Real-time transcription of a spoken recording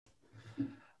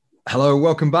Hello,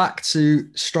 welcome back to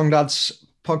Strong Dad's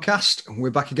podcast.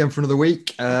 We're back again for another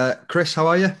week. Chris, how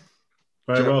are you?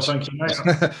 Very well, James? thank you, mate.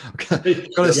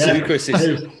 Two Yeah, Chris's.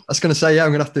 hey, I was going to say, yeah, I'm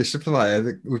going to have to simplify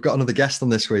it. We've got another guest on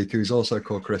this week who's also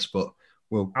called Chris, but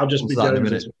we'll I'll just come to be that in a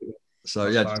Jones minute. this week.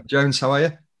 So, That's yeah, fine. Jones, how are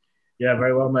you? Yeah,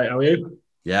 very well, mate. How are you?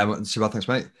 Yeah, I'm not too bad, thanks,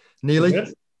 mate. Neely?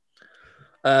 Good.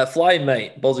 Flying,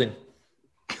 mate. Buzzing.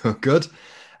 Good.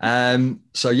 So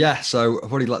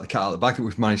I've already let the cat out of the bag that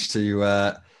we've managed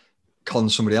to con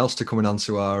somebody else to come in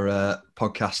onto our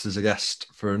podcast as a guest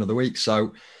for another week.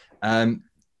 So,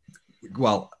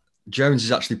 well, Jones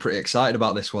is actually pretty excited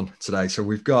about this one today. So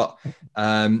we've got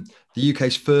the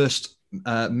UK's first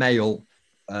male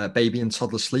baby and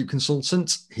toddler sleep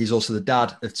consultant. He's also the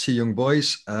dad of two young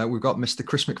boys. We've got Mr.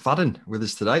 Chris McFadden with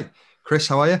us today. Chris,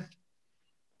 how are you?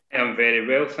 I'm very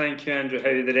well, thank you, Andrew. How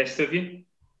are the rest of you?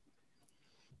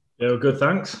 Yeah, well, good,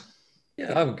 thanks.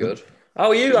 Yeah, I'm good. How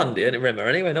are you, Andy? And Rimmer,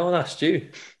 anyway, no one asked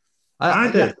you.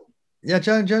 I did. Yeah,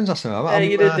 Jones asked him. Yeah,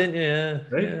 you did, didn't you? Yeah,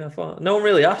 Right. yeah. I thought no one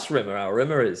really asked Rimmer how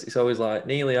Rimmer is. It's always like,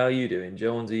 Neely, how are you doing?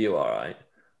 Jones, are you all right?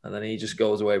 And then he just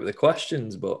goes away with the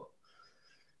questions. But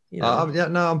you know,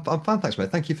 I'm fine, thanks, mate.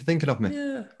 Thank you for thinking of me.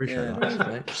 yeah, Appreciate yeah, that. no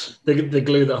worries, The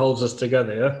glue that holds us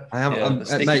together, yeah? I am, mate.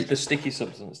 Yeah, mate. the sticky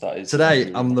substance that is.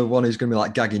 Today, I'm the one who's going to be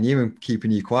like gagging you and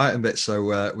keeping you quiet a bit,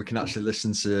 so we can actually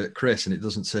listen to Chris, and it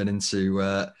doesn't turn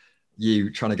into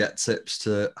you trying to get tips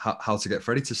to how to get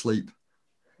Freddie to sleep.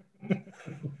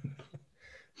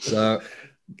 So,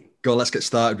 go on, let's get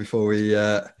started before we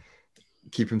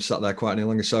keep him sat there quite any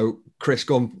longer. So, Chris,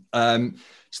 go on.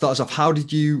 Start us off. How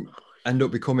did you end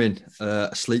up becoming a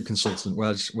sleep consultant?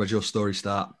 Where's your story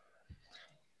start?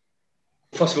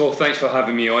 First of all, thanks for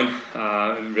having me on.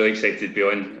 I'm really excited to be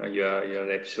on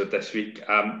your episode this week.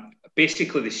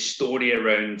 Basically, the story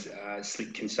around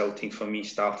sleep consulting for me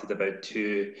started about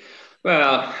it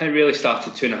really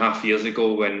started 2.5 years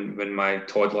ago when my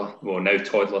toddler, well, now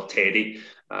toddler Teddy,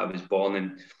 was born,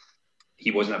 and he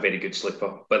wasn't a very good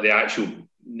sleeper. But the actual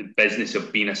business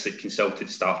of being a sleep consultant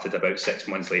started about 6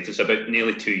 months later, so about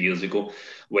nearly 2 years ago,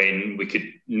 when we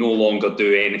could no longer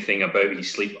do anything about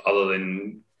his sleep other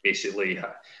than basically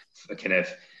kind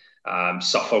of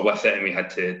suffer with it, and we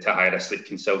had to hire a sleep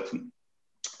consultant.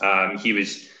 He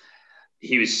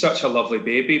was such a lovely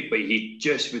baby, but he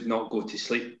just would not go to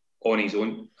sleep on his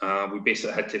own. We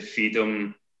basically had to feed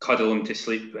him, cuddle him to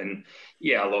sleep, and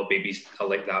yeah, a lot of babies are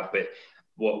like that. But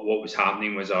what was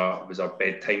happening was our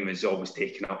bedtime was always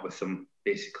taken up with him,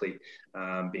 basically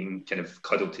being kind of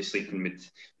cuddled to sleep, and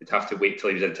we'd have to wait till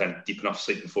he was into a deep enough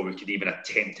sleep before we could even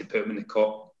attempt to put him in the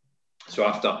cot. So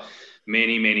after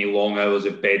many long hours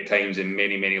of bedtimes and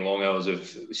many long hours of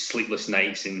sleepless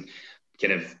nights and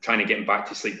kind of trying to get him back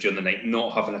to sleep during the night,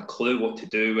 not having a clue what to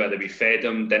do, whether we fed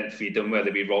him, didn't feed him,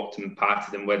 whether we rocked him,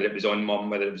 patted him, whether it was on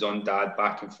mum, whether it was on dad,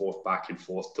 back and forth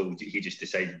till he just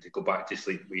decided to go back to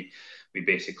sleep. We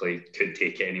basically couldn't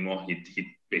take it anymore. He'd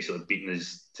basically beaten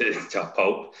us to a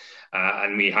pulp,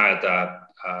 and we hired a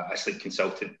sleep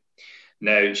consultant.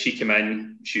 Now, she came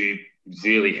in, she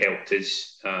really helped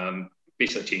us,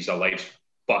 basically changed our lives.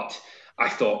 But I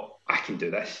thought, I can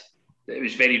do this. It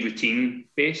was very routine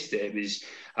based. It was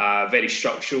very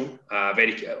structural,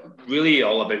 really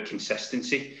all about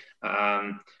consistency.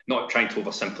 Not trying to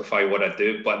oversimplify what I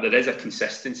do, but there is a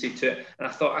consistency to it. And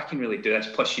I thought, I can really do this.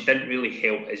 Plus, she didn't really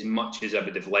help as much as I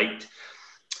would have liked.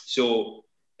 So,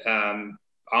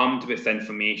 armed with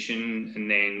information and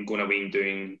then going away and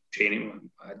doing training,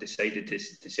 I decided to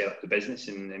set up the business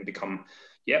and become,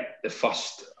 the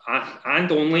first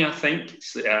and only, I think,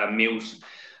 males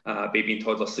baby and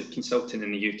toddler sleep consultant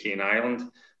in the UK and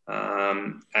Ireland.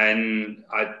 And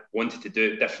I wanted to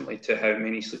do it differently to how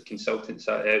many sleep consultants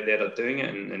out there are doing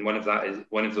it. And one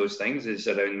of those things is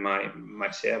around my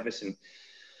service and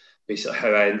basically how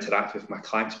I interact with my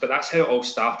clients. But that's how it all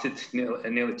started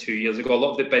nearly 2 years ago. A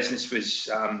lot of the business was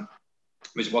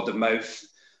word of mouth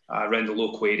around the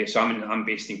local area. So I'm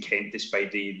based in Kent,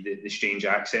 despite the strange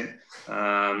accent.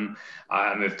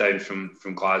 I moved down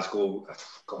from Glasgow.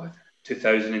 God,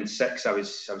 2006. I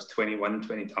was 21,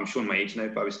 20. I'm showing my age now,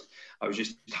 but I was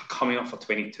just coming up for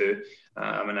 22.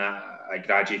 And I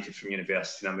graduated from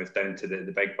university and I moved down to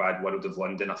the big bad world of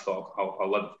London. I thought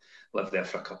I'll live there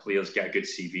for a couple of years, get a good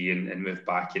CV, and move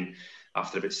back. And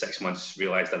after about 6 months,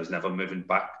 realised I was never moving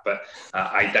back. But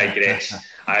I digress.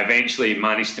 I eventually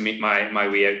managed to make my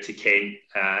way out to Kent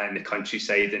in the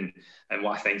countryside, and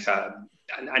what I think is a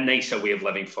nicer way of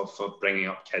living for bringing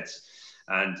up kids.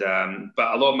 And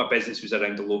but a lot of my business was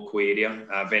around the local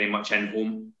area, very much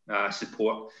in-home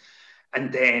support.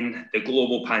 And then the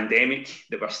global pandemic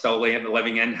that we're still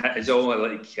living in hit us all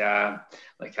like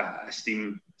a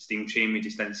steam steam train we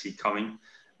just didn't see coming.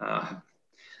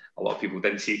 A lot of people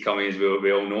didn't see it coming, as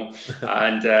we all know.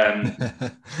 And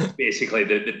basically,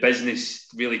 the business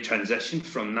really transitioned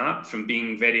from that, from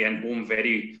being very in-home,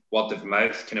 very word of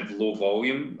mouth, kind of low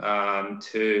volume,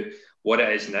 to what it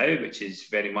is now, which is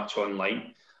very much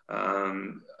online.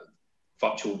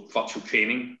 Virtual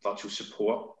training, virtual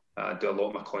support. I do a lot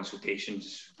of my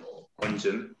consultations on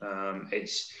Zoom.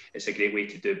 It's a great way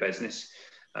to do business.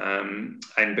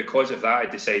 And because of that, I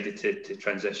decided to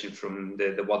transition from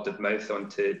the word of mouth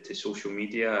onto social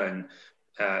media,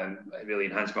 and really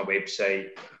enhance my website,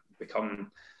 get onto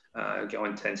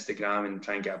Instagram and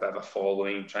try and get a bit of a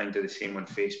following, try and do the same on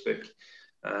Facebook.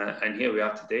 And here we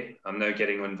are today. I'm now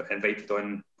getting invited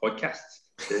on podcasts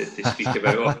to speak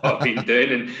about what I've been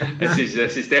doing. And this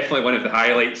is definitely one of the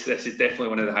highlights. This is definitely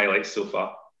one of the highlights so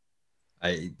far.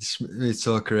 Hey, Smooth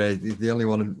Talker, the only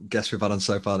one guest we've had on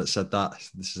so far that said that.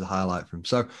 This is a highlight from him.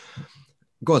 So,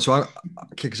 go on. So, I'll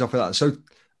kick us off with that.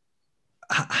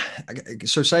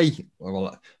 So say, well,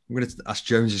 I'm going to ask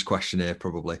Jones's question here,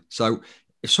 probably. So,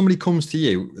 if somebody comes to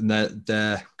you and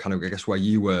they're kind of, I guess, where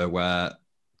you were, where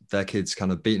their kids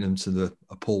kind of beating them to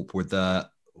a pulp with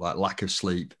their lack of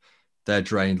sleep, they're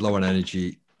drained, low on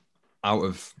energy, out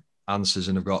of answers,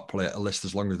 and have got probably a list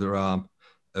as long as their arm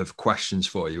of questions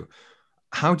for you.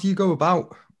 How do you go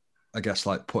about, I guess,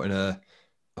 like putting a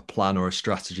plan or a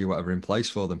strategy, whatever, in place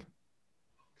for them?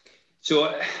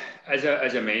 So, as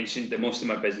I mentioned, most of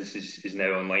my business is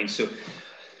now online. So,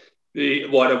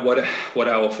 what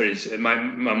I offer is my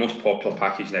most popular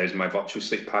package now is my virtual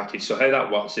sleep package. So how that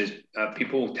works is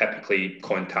people typically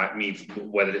contact me,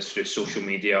 whether it's through social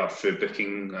media or through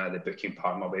booking, the booking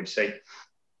part of my website.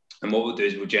 And what we'll do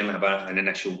is we'll generally have an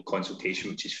initial consultation,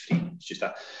 which is free. It's just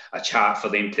a chat for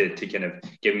them to kind of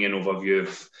give me an overview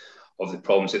of the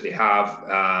problems that they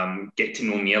have, get to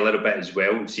know me a little bit as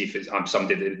well, and see if I'm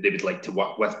somebody that they would like to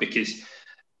work with, because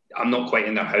I'm not quite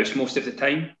in their house most of the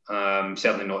time.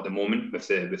 Certainly not at the moment with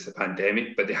the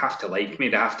pandemic, but they have to like me.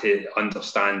 They have to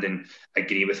understand and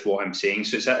agree with what I'm saying.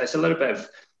 So it's a little bit of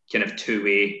kind of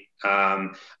two-way,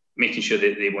 making sure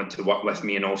that they want to work with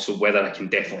me, and also whether I can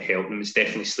definitely help them. It's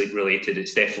definitely sleep related.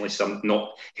 It's definitely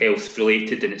not health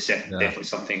related, and it's definitely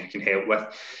something I can help with.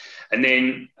 And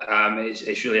then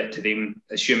it's really up to them,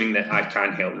 assuming that I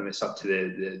can help them. It's up to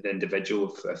the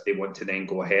individual if they want to then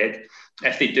go ahead.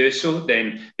 If they do so,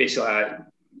 then basically I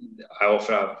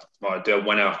do a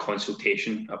 1 hour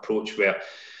consultation approach, where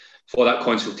for that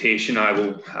consultation I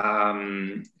will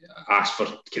ask for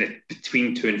kind of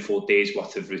between 2 and 4 days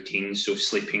worth of routines. So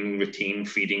sleeping routine,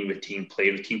 feeding routine, play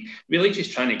routine, really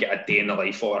just trying to get a day in the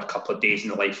life or a couple of days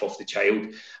in the life of the child.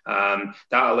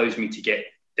 That allows me to get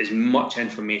as much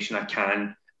information I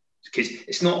can, because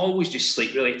it's not always just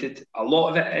sleep related. A lot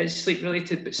of it is sleep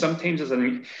related, but sometimes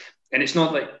and it's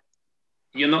not like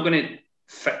you're not going to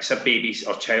fix a baby's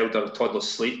or child or toddler's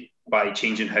sleep by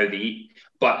changing how they eat,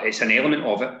 but it's an element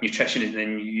of it. Nutrition, and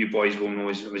then you boys will know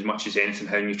as much as anything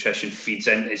how nutrition feeds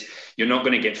in. Is you're not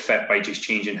going to get fit by just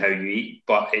changing how you eat,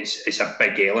 but it's a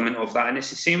big element of that. And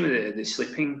it's the same with the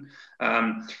sleeping,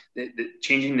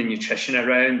 changing the nutrition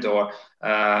around, or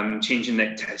changing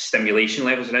the stimulation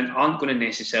levels around aren't going to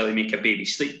necessarily make a baby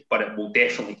sleep, but it will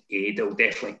definitely aid. It will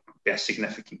definitely be a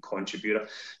significant contributor.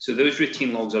 So those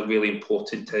routine logs are really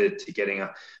important to getting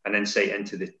an insight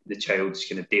into the child's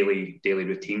kind of daily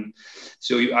routine.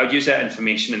 So I'll use that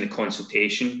information in the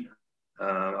consultation.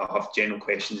 I'll have general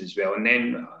questions as well, and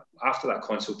then after that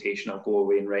consultation, I'll go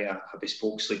away and write a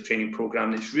bespoke sleep training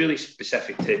program that's really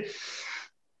specific to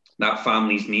that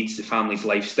family's needs, the family's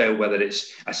lifestyle, whether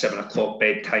it's a 7 o'clock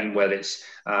bedtime, whether it's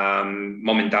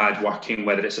mum and dad working,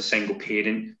 whether it's a single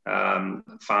parent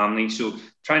family. So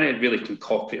trying to really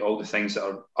incorporate all the things that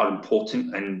are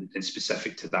important and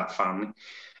specific to that family.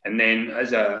 And then,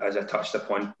 as I touched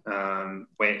upon,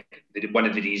 one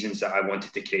of the reasons that I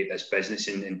wanted to create this business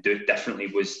and do it differently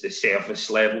was the service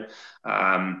level.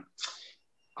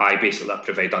 I basically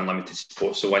provide unlimited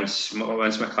support. So once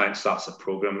my client starts a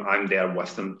program, I'm there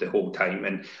with them the whole time.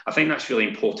 And I think that's really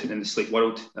important in the sleep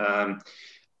world.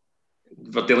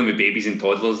 We're dealing with babies and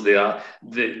toddlers.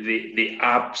 They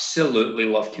absolutely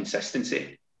love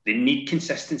consistency. They need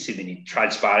consistency. They need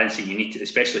transparency. You need to,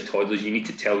 especially toddlers, you need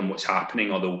to tell them what's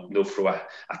happening, or they'll throw a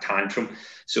tantrum.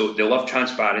 So they love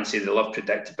transparency. They love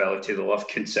predictability. They love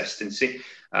consistency.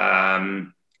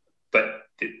 But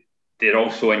they're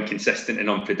also inconsistent and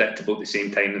unpredictable at the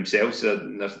same time themselves.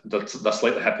 They're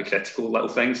slightly hypocritical little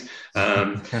things,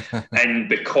 and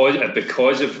because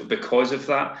of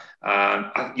that,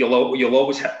 you'll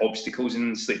always hit obstacles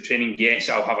in sleep training. Yes,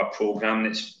 I'll have a program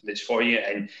that's for you,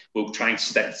 and we'll try and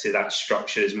stick to that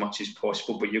structure as much as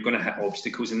possible. But you're going to hit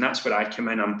obstacles, and that's where I come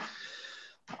in.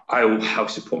 I'll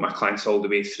support my clients all the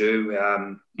way through.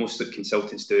 Most of the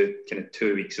consultants do kind of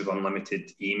 2 weeks of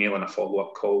unlimited email and a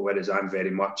follow-up call, whereas I'm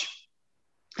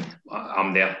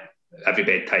there every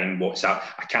bedtime, WhatsApp.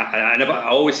 I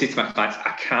always say to my clients,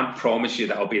 I can't promise you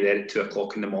that I'll be there at 2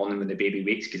 o'clock in the morning when the baby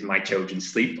wakes, because my children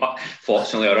sleep,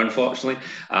 fortunately or unfortunately.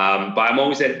 But I'm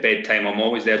always there at bedtime. I'm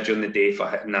always there during the day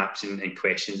for naps and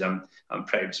questions. I'm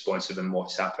pretty responsive in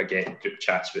WhatsApp. I get group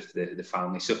chats with the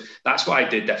family. So that's what I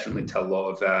do differently to a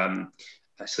lot of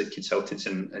sleep consultants,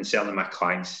 and certainly my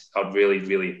clients are really,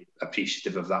 really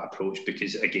appreciative of that approach,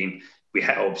 because again, we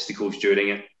hit obstacles during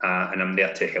it, and I'm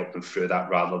there to help them through that,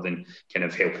 rather than kind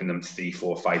of helping them 3,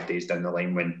 4, 5 days down the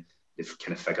line when they've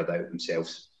kind of figured out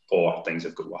themselves or things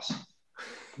have got worse.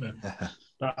 Yeah.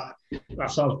 That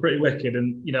sounds pretty wicked,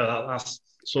 and that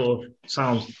sort of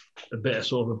sounds a bit of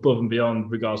sort of above and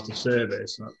beyond regards to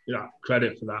service.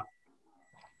 Credit for that.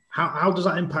 How does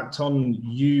that impact on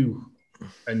you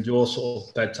and your sort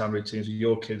of bedtime routines with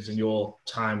your kids and your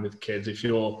time with kids? If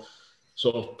you're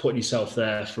sort of putting yourself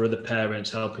there for other parents,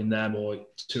 helping them, or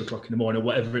 2 o'clock in the morning,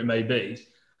 whatever it may be,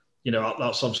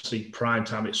 that's obviously prime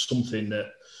time. It's something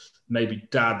that maybe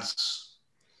dads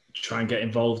try and get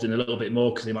involved in a little bit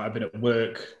more, because they might have been at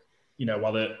work,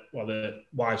 while the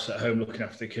wife's at home looking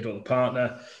after the kid or the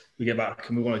partner. We get back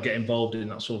and we want to get involved in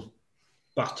that sort of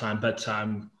bath time,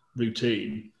 bedtime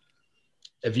routine.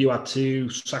 Have you had to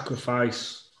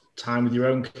sacrifice time with your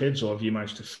own kids, or have you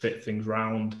managed to fit things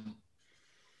round?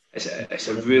 It's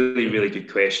a really, really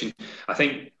good question. I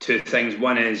think 2 things.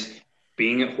 One is,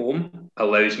 being at home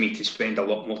allows me to spend a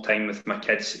lot more time with my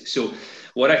kids. So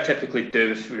what I typically do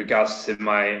with regards to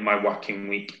my working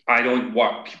week, I don't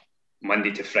work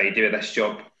Monday to Friday with this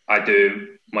job. I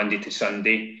do Monday to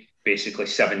Sunday, basically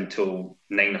 7 till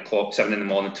 9 o'clock, 7 in the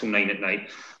morning till 9 at night.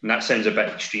 And that sounds a bit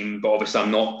extreme, but obviously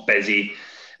I'm not busy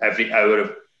every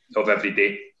hour of every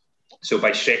day. So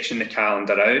by stretching the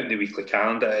calendar out, the weekly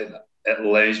calendar, it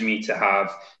allows me to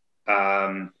have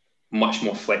much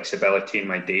more flexibility in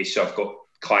my day. So I've got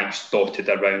clients dotted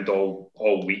around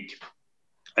all week.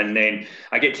 And then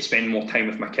I get to spend more time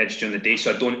with my kids during the day.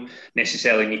 So I don't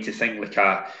necessarily need to think like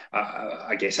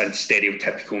I guess a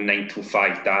stereotypical 9 to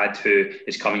 5 dad who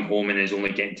is coming home and is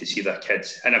only getting to see their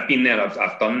kids. And I've been there,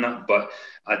 I've done that, but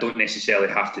I don't necessarily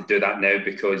have to do that now,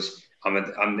 because I'm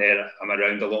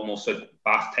around a lot more. So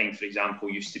bath time, for example,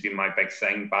 used to be my big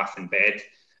thing, bath and bed.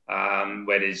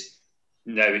 Whereas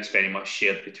now it's very much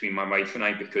shared between my wife and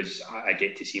I, because I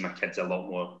get to see my kids a lot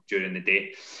more during the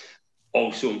day.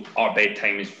 Also, our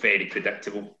bedtime is very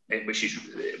predictable, which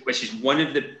is one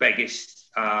of the biggest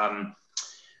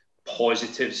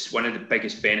positives, one of the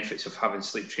biggest benefits of having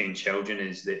sleep trained children,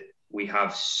 is that we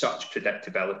have such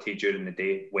predictability during the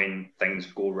day when things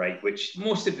go right, which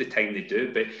most of the time they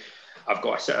do. But I've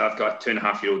got a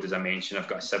 2.5-year-old, as I mentioned. I've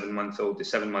got a 7-month-old. The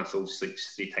 7-month-old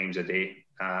sleeps 3 times a day.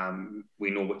 We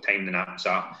know what time the naps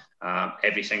are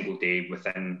every single day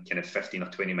within kind of 15 or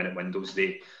 20-minute windows.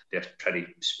 They're pretty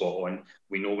spot on.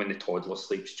 We know when the toddler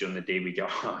sleeps during the day. We get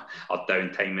our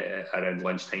downtime around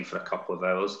lunchtime for a couple of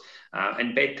hours.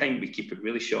 And bedtime, we keep it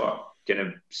really short, kind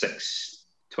of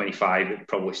 6:25. It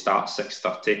probably starts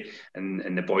 6:30,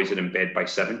 and the boys are in bed by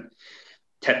 7.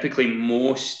 Typically,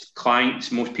 most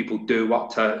people do work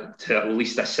to at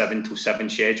least a 7 to 7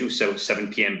 schedule, so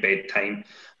 7 p.m. bedtime.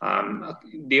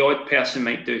 The odd person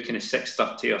might do kind of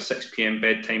 6:30 or 6 p.m.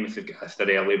 bedtime if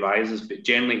they're early risers, but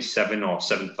generally it's 7 or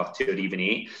 7:30 or even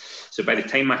 8. So by the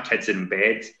time my kids are in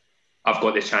bed, I've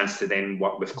got the chance to then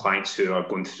work with clients who are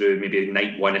going through maybe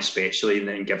night one especially, and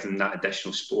then give them that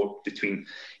additional support between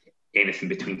anything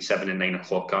between 7 and 9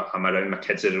 o'clock. I'm around, my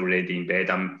kids are already in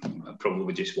bed. I'm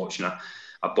probably just watching a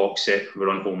box set. We're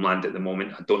on Homeland at the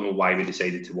moment. I don't know why we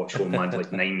decided to watch Homeland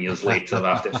like 9 years later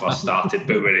after it first started,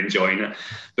 but we're enjoying it.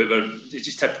 But we're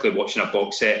just typically watching a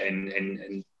box set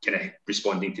and kind of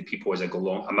responding to people as I go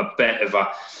along. I'm a bit of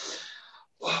a,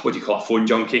 what do you call it, phone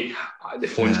junkie. The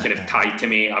phone's kind of tied to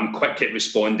me. I'm quick at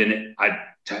responding.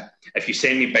 If you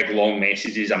send me big long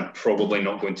messages, I'm probably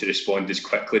not going to respond as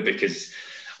quickly, because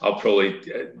I'll probably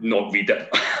not read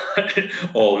it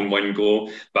all in one go,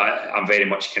 but I'm very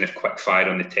much kind of quick fire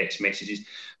on the text messages.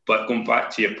 But going back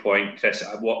to your point, Chris,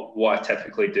 what I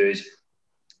typically do is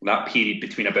that period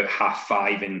between about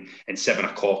 5:30 and 7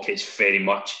 o'clock, it's very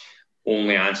much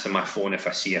only answer my phone if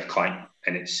I see a client.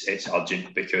 and it's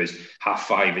urgent, because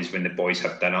 5:30 is when the boys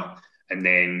have dinner, and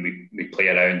then we play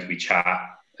around, we chat.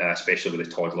 Especially with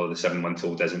the toddler, the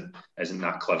 7-month-old isn't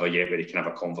that clever yet, where he can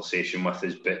have a conversation with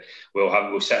us. But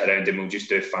we'll sit around and we'll just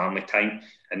do family time,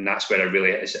 and that's where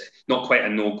it's not quite a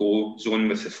no-go zone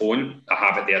with the phone. I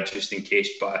have it there just in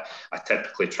case, but I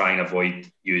typically try and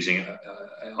avoid using it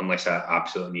unless I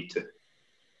absolutely need to.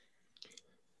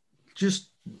 Just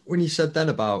when you said then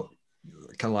about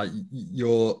kind of like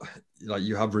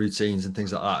you have routines and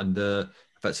things like that, and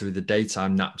effectively the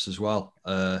daytime naps as well.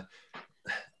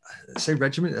 Say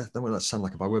regiment, I don't want that to sound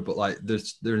like a bad word, but like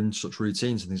they're in such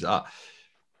routines and things like that.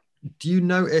 Do you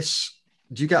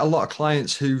get a lot of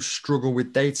clients who struggle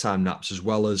with daytime naps as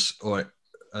well as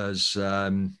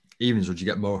evenings, or do you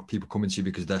get more people coming to you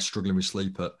because they're struggling with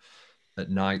sleep at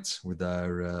night with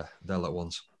their little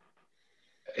ones?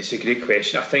 It's a great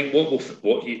question. I think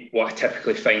what I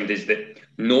typically find is that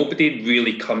nobody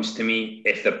really comes to me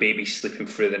if their baby's sleeping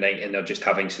through the night and they're just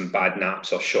having some bad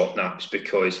naps or short naps,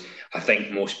 because I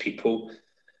think most people,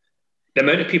 the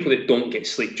amount of people that don't get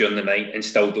sleep during the night and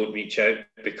still don't reach out,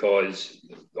 because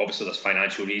obviously there's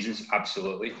financial reasons,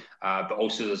 absolutely, but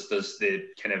also there's the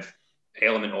kind of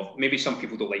element of maybe some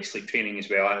people don't like sleep training as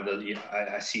well.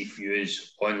 I see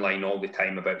views online all the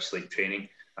time about sleep training.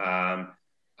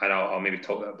 And I'll maybe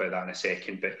talk about that in a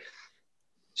second. But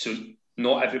so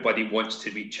not everybody wants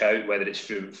to reach out, whether it's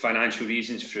through financial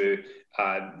reasons, through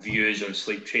views on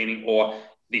sleep training, or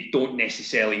they don't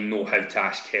necessarily know how to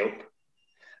ask help.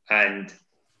 And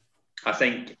I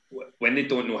think when they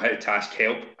don't know how to ask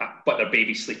help, but their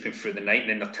baby's sleeping through the night,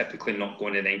 then they're typically not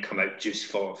going to then come out just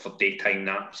for daytime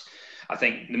naps. I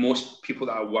think the most people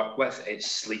that I work with,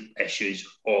 it's sleep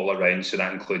issues all around. So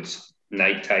that includes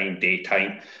nighttime,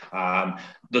 daytime.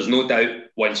 There's no doubt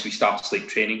once we start sleep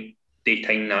training,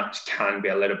 daytime naps can be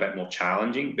a little bit more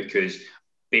challenging, because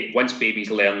once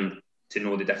babies learn to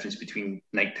know the difference between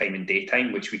nighttime and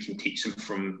daytime, which we can teach them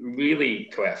from really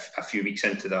quite a few weeks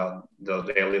into their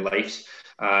early lives,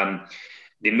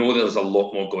 they know there's a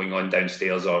lot more going on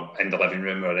downstairs or in the living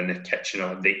room or in the kitchen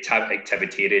or the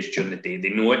activity areas during the day.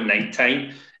 They know at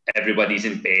nighttime everybody's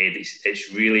in bed,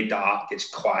 it's really dark, it's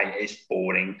quiet, it's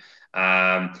boring.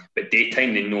 But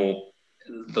daytime, they know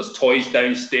there's toys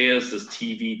downstairs, there's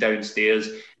TV downstairs,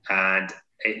 and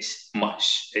it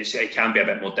can be a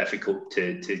bit more difficult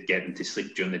to get them to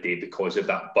sleep during the day because of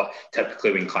that. But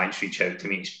typically when clients reach out to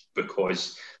me, it's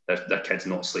because their kid's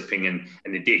not sleeping, and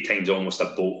the daytime's almost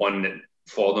a bolt on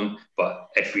for them. But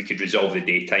if we could resolve the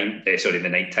nighttime,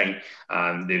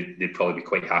 they'd probably be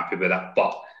quite happy with that.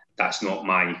 But that's not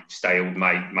my style.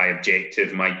 My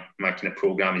objective, my kind of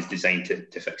program is designed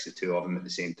to fix the two of them at the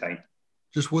same time.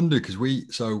 Just wonder, because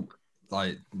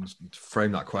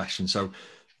frame that question. So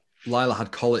Lila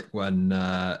had colic when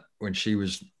she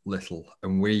was little,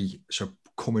 and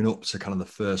coming up to kind of the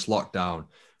first lockdown,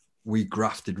 we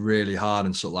grafted really hard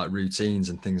and sort of like routines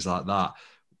and things like that.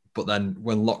 But then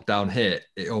when lockdown hit,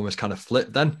 it almost kind of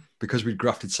flipped then, because we'd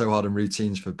grafted so hard on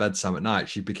routines for bedtime at night.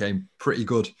 She became pretty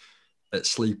good at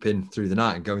sleeping through the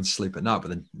night and going to sleep at night, but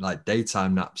then like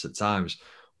daytime naps at times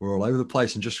were all over the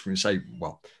place. And just going to say,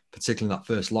 well, particularly in that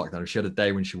first lockdown, if she had a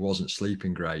day when she wasn't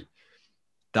sleeping great,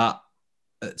 that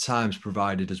at times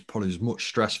provided as probably as much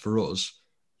stress for us,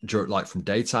 like from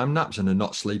daytime naps and her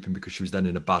not sleeping because she was then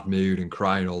in a bad mood and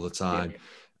crying all the time,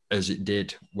 as it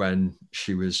did when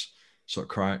she was sort of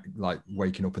crying, like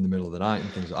waking up in the middle of the night and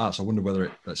things like that. So I wonder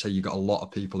whether let's say you got a lot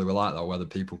of people who are like that, or whether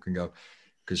people can go,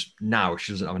 because now if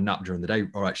she doesn't have a nap during the day,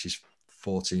 all right, she's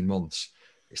 14 months,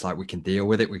 it's like we can deal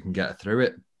with it, we can get her through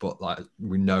it, but like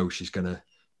we know she's going to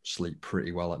sleep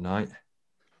pretty well at night.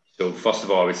 So first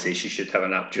of all, I would say she should have a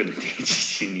nap during the day.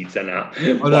 She needs a nap.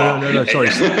 Oh, no, sorry.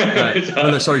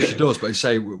 Sorry, she does. But we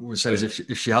say as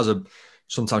if she has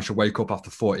sometimes she'll wake up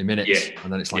after 40 minutes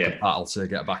and then it's like a battle to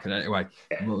get back. And anyway,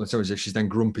 it's always if she's then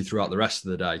grumpy throughout the rest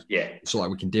of the day. So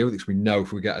like we can deal with it, because we know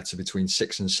if we get her to between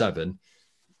 6 and 7,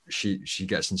 she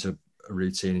gets into a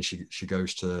routine and she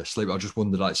goes to sleep. I just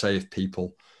wondered, like, say if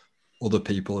other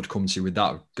people had come to you with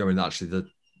that, going actually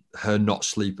her not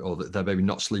sleep, or their baby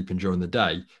not sleeping during the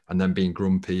day and then being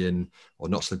grumpy or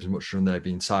not sleeping as much during the day,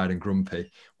 being tired and grumpy,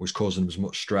 was causing them as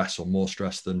much stress or more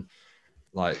stress than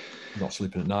like not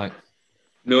sleeping at night.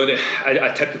 No,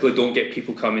 I typically don't get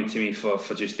people coming to me for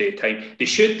just daytime. They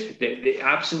should, they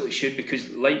absolutely should, because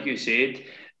like you said,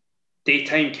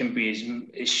 daytime can be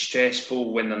as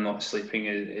stressful when they're not sleeping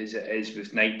as it is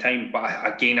with nighttime. But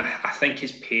again, I think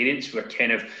as parents, we're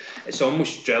kind of, it's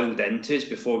almost drilled into us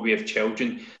before we have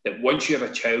children that once you have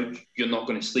a child, you're not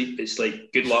going to sleep. It's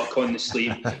like, good luck on the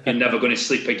sleep. You're never going to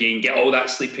sleep again. Get all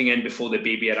that sleeping in before the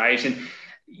baby arrives. And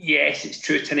yes, it's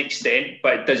true to an extent,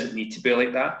 but it doesn't need to be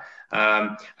like that.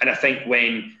 And I think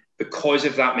because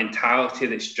of that mentality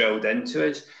that's drilled into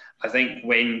us, I think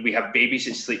when we have babies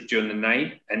that sleep during the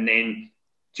night, and then,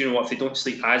 do you know what, if they don't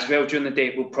sleep as well during the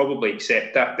day, we'll probably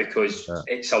accept that because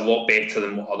it's a lot better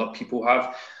than what other people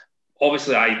have.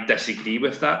 Obviously, I disagree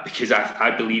with that because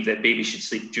I believe that babies should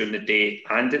sleep during the day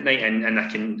and at night, and I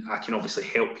can obviously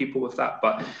help people with that.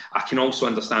 But I can also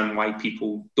understand why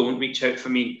people don't reach out to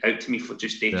me for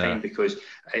just daytime, because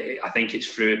I think it's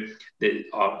through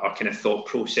our kind of thought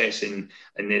process and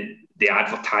the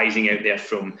advertising out there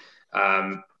from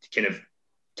kind of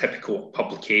typical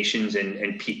publications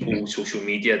and people, social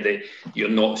media, that you're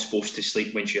not supposed to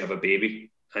sleep once you have a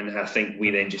baby. And I think we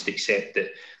then just accept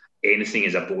that anything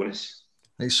is a bonus.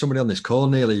 There's somebody on this call,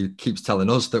 Nearly, who keeps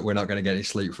telling us that we're not going to get any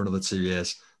sleep for another 2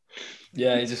 years.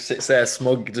 Yeah, he just sits there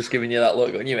smug, just giving you that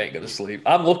look, and you ain't going to sleep.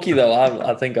 I'm lucky though.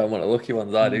 I think I'm one of the lucky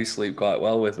ones. I do sleep quite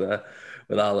well with our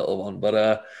little one.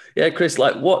 But yeah, Chris,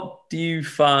 like, what do you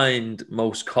find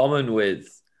most common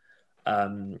with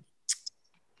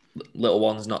little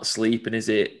ones not sleeping? Is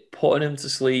it putting them to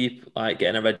sleep, like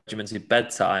getting a regimented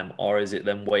bedtime, or is it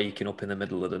them waking up in the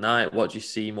middle of the night? What do you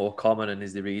see more common, and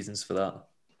is the reasons for that?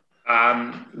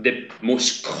 The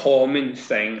most common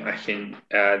thing I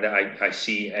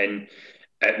see, and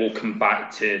it will come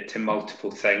back to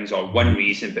multiple things, or one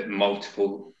reason, but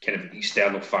multiple kind of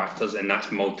external factors, and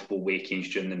that's multiple wakings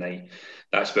during the night.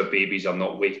 That's where babies are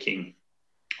not waking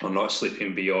or not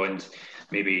sleeping beyond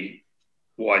maybe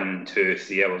 1, 2,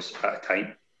 3 hours at a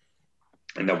time,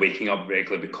 and they're waking up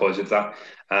regularly because of that.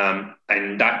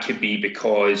 And that could be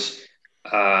because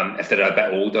if they're a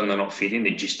bit older and they're not feeding,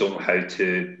 they just don't know how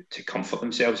to comfort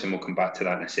themselves, and we'll come back to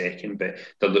that in a second. But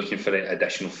they're looking for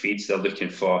additional feeds. They're looking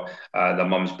for their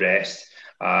mum's breast.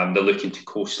 They're looking to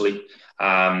co-sleep.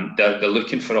 They're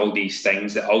looking for all these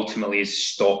things that ultimately is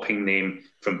stopping them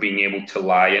from being able to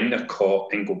lie in their cot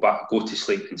and go to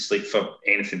sleep and sleep for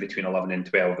anything between 11 and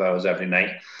 12 hours every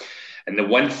night. And the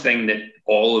one thing that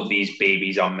all of these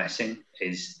babies are missing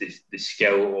is the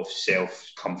skill of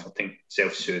self-comforting,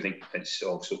 self-soothing, it's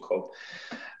also called.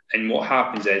 And what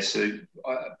happens is,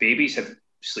 babies have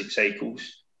sleep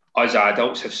cycles. Us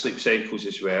adults have sleep cycles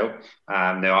as well.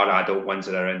 There are adult ones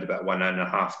that are around about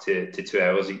 1.5 to 2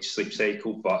 hours each sleep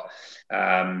cycle, but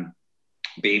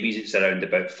babies, it's around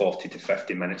about 40 to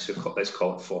 50 minutes. So let's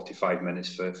call it 45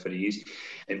 minutes for ease.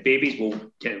 And babies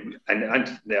will,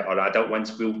 and there are adult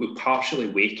ones, will partially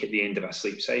wake at the end of a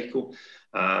sleep cycle.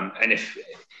 And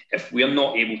if we're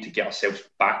not able to get ourselves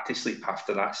back to sleep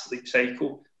after that sleep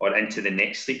cycle or into the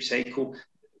next sleep cycle,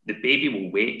 the baby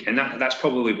will wake. And that's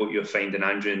probably what you're finding,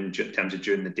 Andrew, in terms of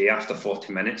during the day. After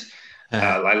 40 minutes,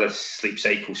 Lila's sleep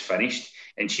cycle's finished,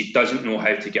 and she doesn't know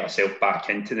how to get herself back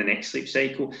into the next sleep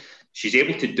cycle. She's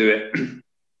able to do it.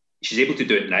 She's able to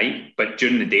do it at night, but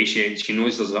during the day, she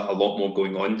knows there's a lot more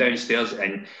going on downstairs,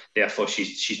 and therefore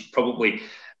she's probably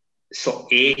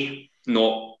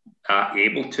not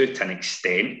able to an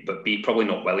extent, but B, probably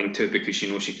not willing to, because she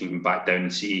knows she can come back down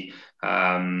and see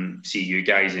you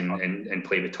guys and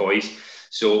play with toys.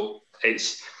 So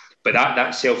but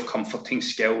that self-comforting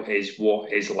skill is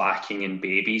what is lacking in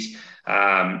babies.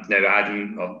 Now,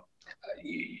 Adam,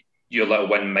 your little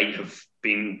one might have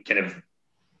been kind of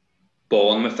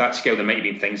born with that skill. There might have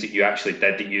been things that you actually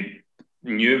did that you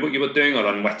knew what you were doing or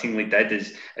unwittingly did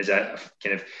as a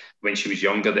kind of when she was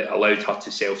younger that allowed her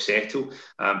to self-settle.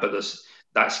 But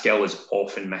that skill is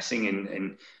often missing,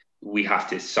 and we have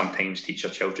to sometimes teach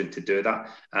our children to do that.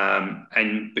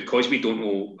 And because we don't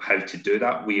know how to do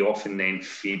that, we often then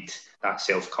feed that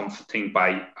self-comforting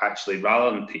by actually,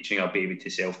 rather than teaching our baby to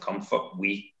self-comfort,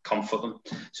 we comfort them.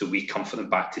 So we comfort them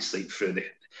back to sleep through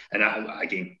and I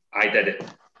did it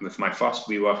with my first.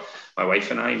 My wife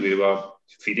and I, we were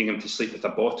feeding him to sleep with a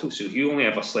bottle. So he only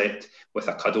ever slept with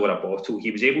a cuddle or a bottle.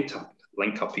 He was able to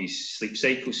link up his sleep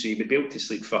cycle, so he would be able to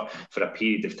sleep for a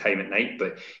period of time at night,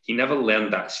 but he never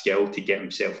learned that skill to get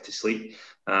himself to sleep.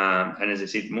 And as I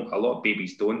said, a lot of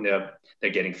babies don't. They're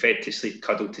getting fed to sleep,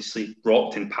 cuddled to sleep,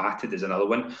 rocked and patted is another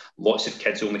one. Lots of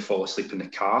kids only fall asleep in the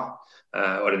car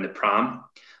or in the pram.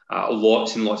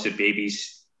 Lots and lots of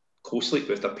babies co-sleep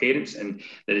with their parents, and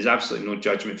there is absolutely no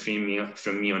judgment from me on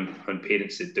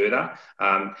parents that do that.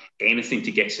 Anything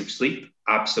to get some sleep,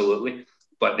 absolutely.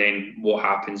 But then what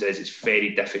happens is it's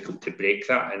very difficult to break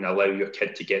that and allow your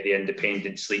kid to get the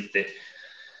independent sleep that,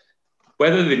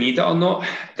 whether they need it or not,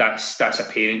 that's a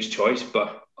parent's choice.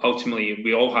 But ultimately,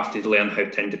 we all have to learn how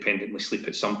to independently sleep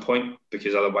at some point,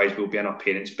 because otherwise we'll be in our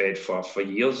parents' bed for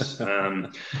years.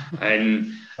 And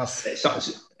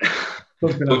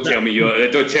don't tell me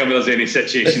there's any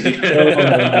situation.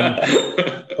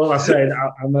 Well,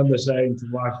 I remember saying to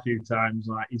wife a few times,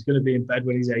 like, he's going to be in bed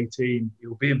when he's 18.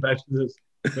 He'll be in bed with us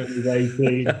when he's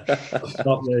 18.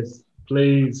 Stop this,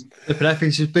 please. If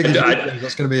he's as big as you,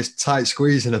 that's going to be a tight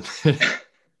squeeze in a bit.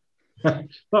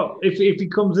 Well, if he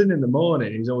comes in the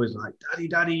morning, he's always like,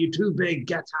 Daddy, you're too big.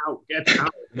 Get out.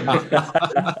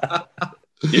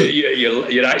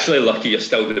 You're actually lucky you're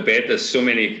still in the bed. There's so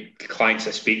many clients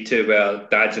I speak to where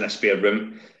dad's in a spare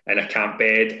room in a camp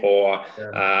bed or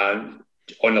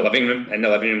in the living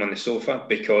room on the sofa,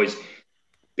 because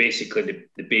basically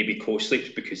the baby co-sleeps,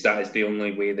 because that is the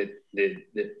only way that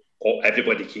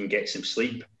everybody can get some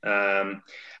sleep.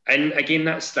 And again,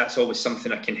 that's always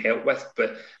something I can help with.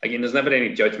 But again, there's never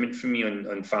any judgment from me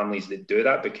on families that do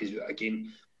that, because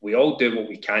again, we all do what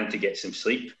we can to get some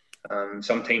sleep.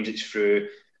 Sometimes it's through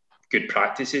good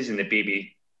practices and the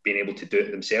baby being able to do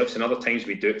it themselves, and other times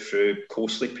we do it through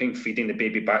co-sleeping, feeding the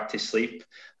baby back to sleep,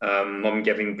 mum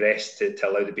giving breast to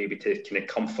allow the baby to kind of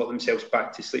comfort themselves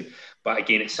back to sleep. But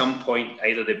again, at some point,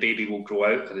 either the baby will grow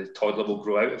out or the toddler will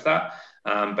grow out of that.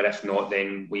 But if not,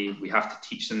 then we have to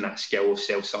teach them that skill of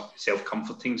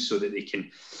self-comforting, so that they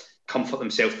can comfort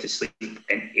themselves to sleep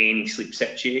in any sleep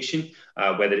situation,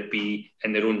 whether it be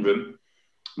in their own room,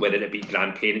 whether it be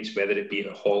grandparents, whether it be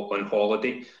on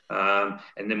holiday.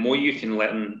 And the more you can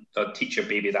learn or teach your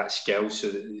baby that skill, so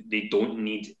that they don't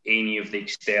need any of the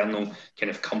external kind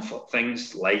of comfort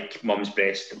things like mum's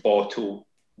breast, bottle,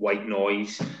 white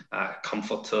noise,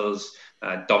 comforters,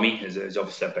 dummy is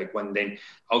obviously a big one, then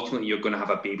ultimately you're going to have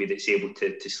a baby that's able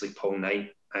to sleep all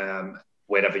night,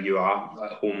 wherever you are,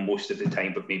 at home most of the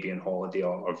time, but maybe on holiday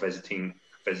or visiting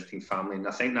family. And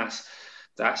I think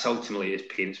that's ultimately, as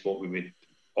parents, what we would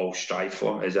all strive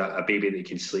for, is a baby that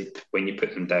can sleep when you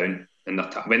put them down, and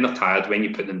when they're tired, when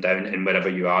you put them down, and wherever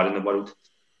you are in the world.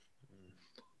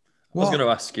 I was going to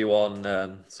ask you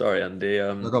on. Sorry, Andy.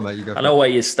 Go, mate, you go. I know where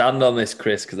you stand on this,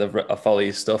 Chris, because I follow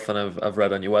your stuff and I've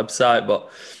read on your website. But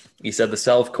you said the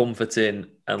self-comforting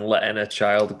and letting a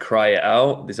child cry it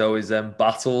out. There's always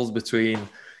battles between.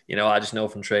 I just know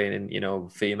from training,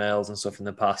 females and stuff in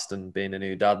the past, and being a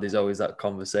new dad, there's always that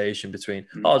conversation between,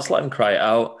 just let them cry it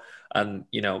out. And,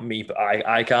 me,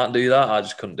 I can't do that. I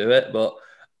just couldn't do it. But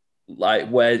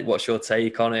what's your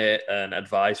take on it, and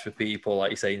advice for people,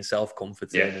 like you say, in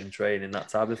self-comforting and training, that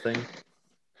type of thing?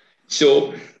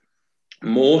 So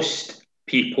most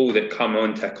people that come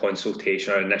on to a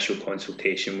consultation or initial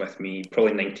consultation with me,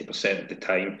 probably 90% of the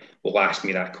time, will ask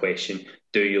me that question: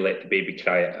 do you let the baby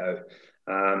cry it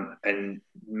out? And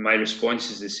my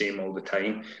response is the same all the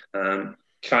time.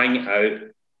 Crying it out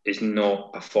is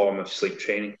not a form of sleep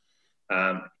training.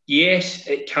 Yes,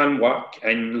 it can work,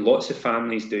 and lots of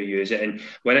families do use it. And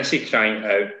when I say crying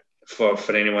out,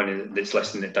 for anyone that's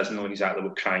listening that doesn't know exactly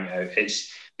what crying out,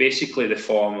 it's basically the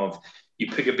form of, you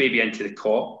put your baby into the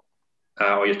cot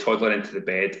or your toddler into the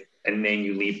bed, and then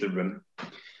you leave the room.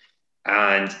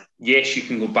 And yes, you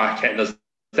can go back in. There's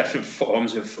different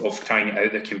forms of crying it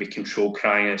out. There can be controlled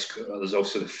crying. There's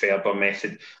also the Ferber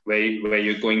method, where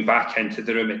you're going back into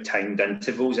the room at timed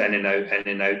intervals, in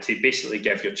and out, to basically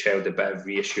give your child a bit of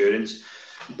reassurance.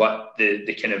 But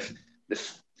the kind of the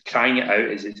crying it out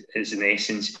is in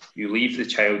essence, you leave the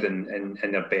child in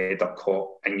their bed or cot,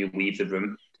 and you leave the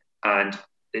room, and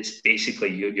it's basically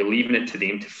you're leaving it to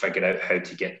them to figure out how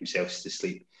to get themselves to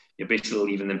sleep. You're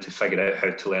basically leaving them to figure out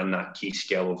how to learn that key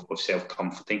skill of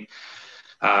self-comforting.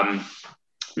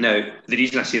 Now, the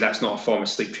reason I say that's not a form of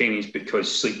sleep training is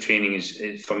because sleep training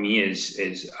is for me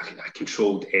a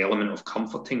controlled element of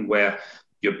comforting, where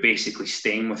you're basically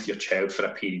staying with your child for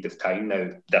a period of time.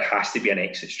 Now, there has to be an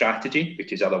exit strategy,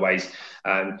 because otherwise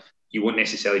you won't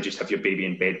necessarily just have your baby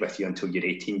in bed with you until you're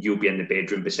 18. You'll be in the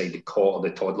bedroom beside the cot or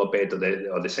the toddler bed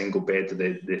or the single bed or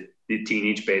the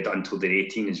teenage bed until they're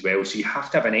 18 as well. So you have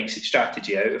to have an exit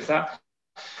strategy out of that.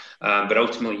 But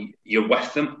ultimately, you're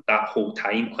with them that whole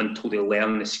time until they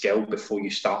learn the skill before you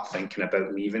start thinking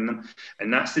about leaving them.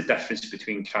 And that's the difference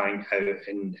between crying out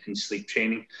and sleep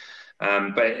training.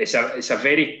 But it's a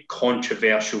very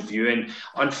controversial view. And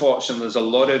unfortunately, there's a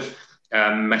lot of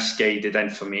misguided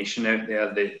information out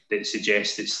there that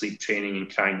suggests that sleep training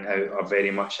and crying out are very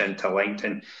much interlinked.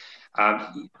 And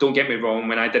don't get me wrong,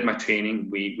 when I did my training,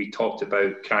 we talked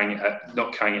about crying it out,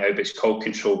 not crying it out, but it's called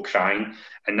controlled crying.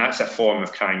 And that's a form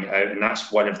of crying it out. And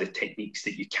that's one of the techniques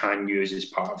that you can use as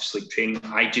part of sleep training.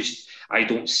 I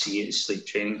don't see it as sleep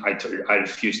training. I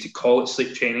refuse to call it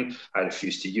sleep training. I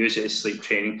refuse to use it as sleep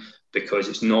training, because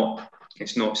it's not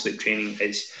sleep training.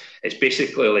 It's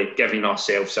basically like giving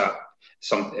ourselves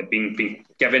being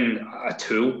given a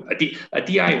tool, a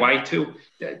DIY tool,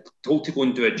 told to go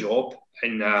and do a job.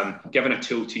 given a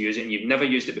tool to use it, and you've never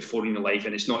used it before in your life,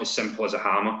 and it's not as simple as a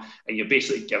hammer, and you're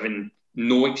basically given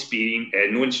no experience,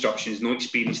 no instructions, no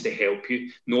experience to help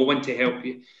you, no one to help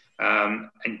you, and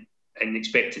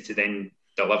expected to then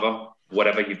deliver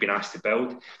whatever you've been asked to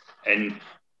build. And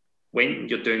when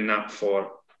you're doing that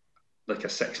for like a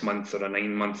 6-month or a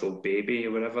 9-month-old baby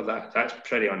or whatever, that's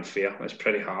pretty unfair. That's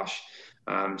pretty harsh.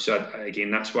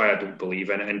 Again, that's why I don't believe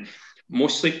in it. And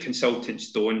most sleep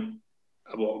consultants they'll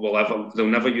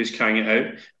never use crying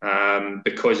it out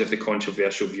because of the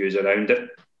controversial views around it.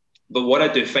 But what I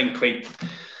do find quite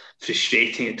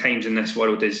frustrating at times in this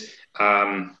world is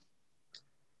a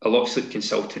lot of sleep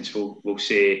consultants will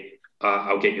say,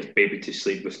 I'll get your baby to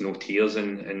sleep with no tears,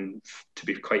 and to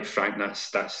be quite frank,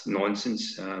 that's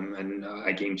nonsense. And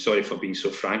again, sorry for being so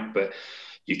frank, but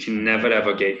you can never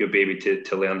ever get your baby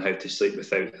to learn how to sleep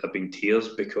without there being tears,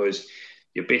 because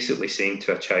you're basically saying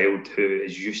to a child who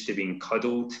is used to being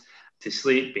cuddled to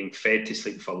sleep, being fed to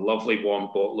sleep with a lovely warm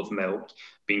bottle of milk,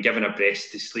 being given a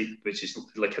breast to sleep, which is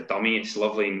like a dummy. It's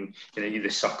lovely, and the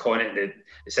suck on it,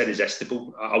 it's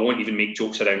irresistible. I won't even make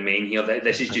jokes around men here.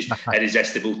 This is just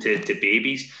irresistible to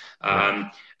babies,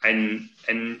 and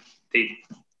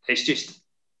it's just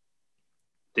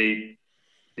they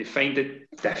find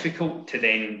it difficult to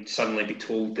then suddenly be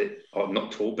told that, or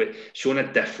not told, but shown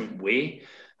a different way,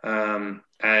 and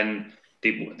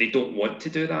they don't want to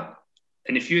do that.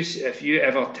 And if you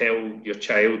ever tell your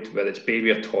child, whether it's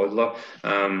baby or toddler,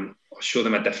 or show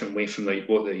them a different way from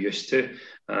what they're used to,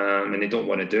 and they don't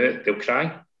want to do it, they'll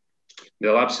cry.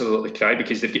 They'll absolutely cry,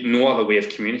 because they've got no other way of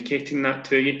communicating that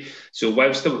to you. So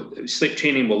whilst the sleep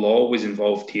training will always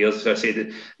involve tears, so I say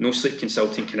that no sleep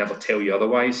consultant can ever tell you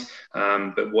otherwise.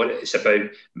 But what it's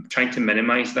about, trying to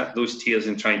minimise those tears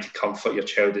and trying to comfort your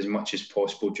child as much as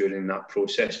possible during that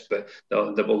process. But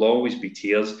there will always be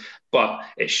tears, but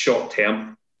it's short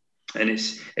term, and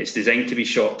it's designed to be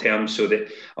short term, so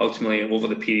that ultimately over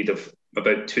the period of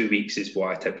about 2 weeks is what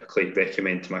I typically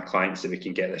recommend to my clients, that we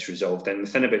can get this resolved. And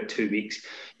within about 2 weeks,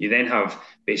 you then have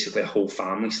basically a whole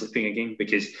family sleeping again.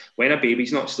 Because when a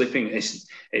baby's not sleeping,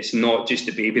 it's not just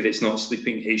the baby that's not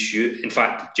sleeping, it's you. In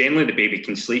fact, generally the baby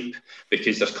can sleep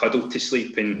because they're cuddled to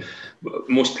sleep, and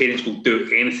most parents will do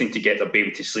anything to get their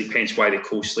baby to sleep, hence why they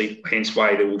co-sleep, hence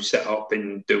why they will sit up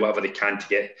and do whatever they can to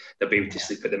get their baby to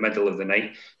sleep at the middle of the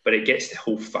night. But it gets the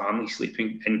whole family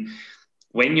sleeping. And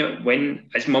when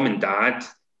as mum and dad,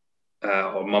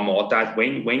 or mum or dad,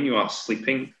 when you are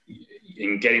sleeping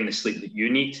and getting the sleep that you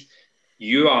need,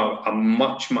 you are a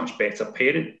much, much better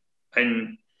parent.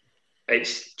 And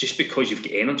it's just because you've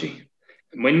got energy.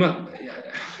 When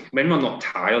we're not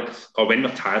tired, or when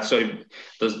we're tired, sorry,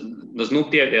 there's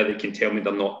nobody out there that can tell me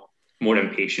they're not more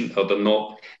impatient, or they're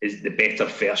not is the better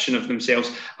version of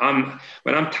themselves.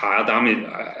 When I'm tired,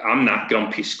 I'm that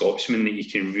grumpy Scotsman that you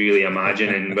can really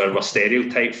imagine, and we're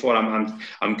stereotyped for.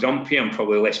 I'm grumpy. I'm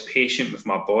probably less patient with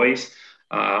my boys.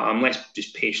 I'm less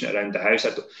just patient around the house.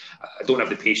 I don't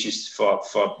have the patience for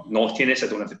naughtiness. I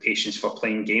don't have the patience for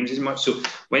playing games as much. So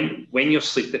when you're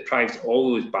sleep deprived,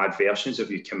 all those bad versions of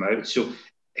you come out. So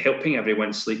helping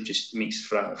everyone sleep just makes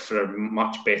for a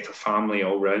much better family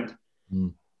all round.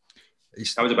 Mm.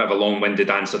 That was a bit of a long-winded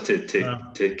answer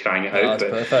to crying it out.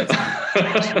 That's perfect.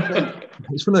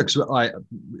 It's funny because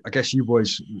I guess you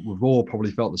boys, we've all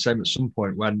probably felt the same at some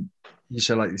point when you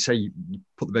say, you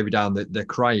put the baby down, they're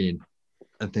crying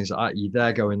and things like that. You're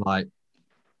there going like,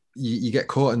 you get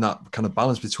caught in that kind of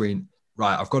balance between,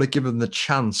 right, I've got to give them the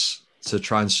chance to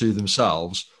try and soothe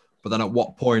themselves, but then at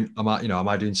what point am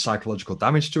I doing psychological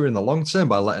damage to her in the long term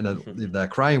by letting her leave there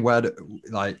crying?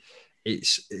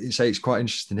 It's quite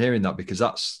interesting hearing that, because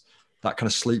that's that kind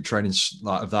of sleep training,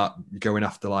 like of that going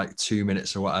after like 2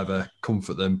 minutes or whatever,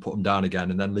 comfort them, put them down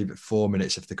again, and then leave it 4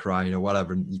 minutes if they're crying or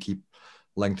whatever, and you keep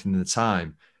lengthening the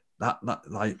time. That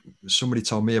like somebody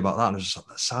told me about that, and I was just like,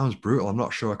 that sounds brutal. I'm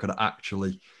not sure I could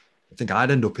actually. I think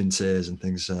I'd end up in tears and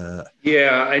things.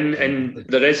 Yeah, and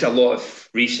there is a lot of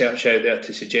research out there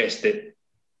to suggest that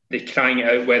the crying it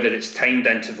out, whether it's timed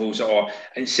intervals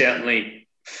and certainly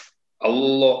a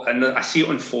lot, and I see it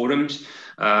on forums.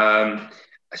 I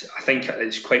think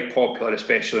it's quite popular,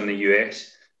 especially in the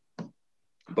US.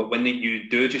 But when you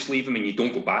do just leave them and you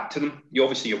don't go back to them,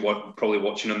 you're probably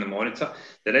watching on the monitor.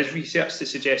 There is research to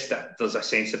suggest that there's a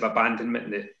sense of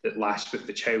abandonment that lasts with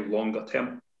the child longer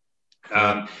term.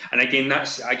 And again,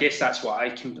 I guess that's what I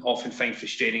can often find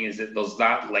frustrating, is that there's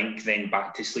that link then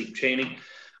back to sleep training,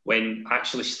 when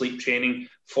actually sleep training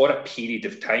for a period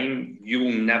of time, you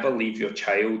will never leave your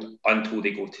child until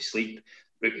they go to sleep.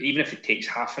 Even if it takes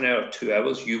half an hour or 2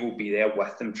 hours, you will be there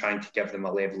with them, trying to give them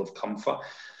a level of comfort.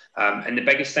 And the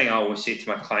biggest thing I always say to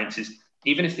my clients is,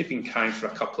 even if they've been crying for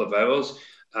a couple of hours.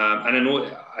 And I know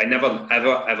I never,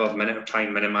 ever try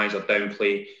and minimise or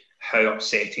downplay how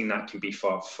upsetting that can be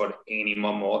for any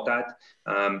mum or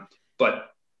dad.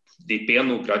 But they bear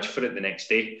no grudge for it the next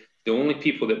day. The only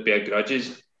people that bear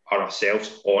grudges are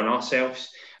ourselves on ourselves.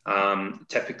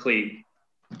 Typically,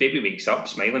 baby wakes up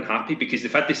smiling, happy because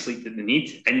they've had the sleep that they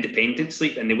need, independent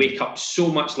sleep, and they wake up so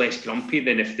much less grumpy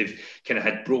than if they've kind of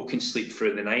had broken sleep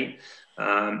throughout the night.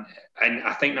 And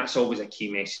I think that's always a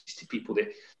key message to people,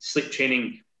 that sleep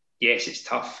training, yes, it's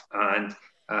tough, and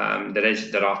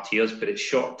there are tears, but it's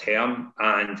short term,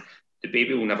 and the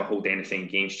baby will never hold anything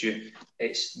against you.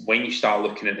 It's when you start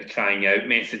looking at the crying out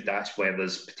method, that's where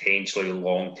there's potentially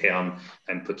long-term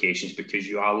implications, because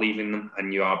you are leaving them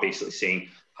and you are basically saying,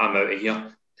 I'm out of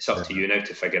here. It's up to you now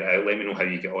to figure it out. Let me know how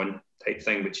you get on, type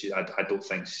thing, which I don't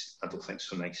think's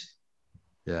so nice.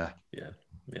 Yeah.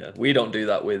 We don't do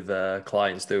that with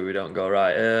clients, do we? We don't go,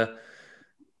 right,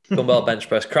 dumbbell bench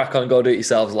press, crack on, go do it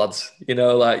yourselves, lads. You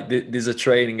know, like there's a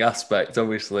training aspect,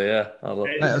 obviously. Yeah,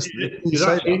 it's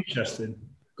actually interesting.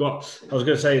 I was going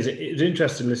to say, it's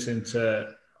interesting listening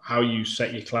to how you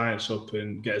set your clients up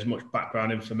and get as much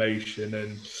background information,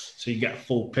 and so you get a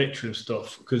full picture and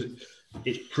stuff, because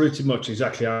it's pretty much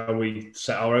exactly how we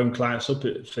set our own clients up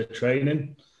for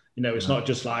training. You know, it's not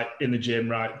just like in the gym,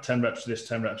 right, 10 reps of this,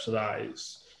 10 reps of that.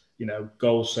 It's, you know,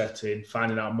 goal setting,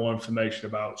 finding out more information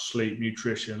about sleep,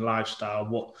 nutrition, lifestyle,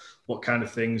 what kind of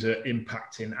things are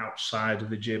impacting outside of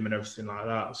the gym and everything like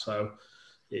that. So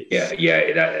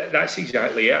that's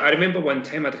exactly it. I remember one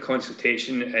time I had a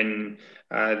consultation, and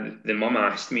the mum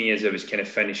asked me as I was kind of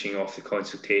finishing off the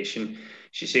consultation,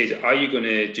 she says, are you going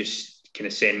to just kind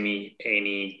of send me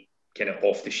any kind of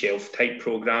off-the-shelf type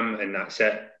program and that's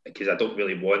it? Because I don't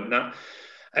really want that.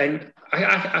 And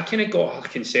I kind of got her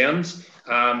concerns,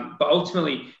 but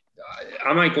ultimately,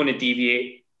 am I going to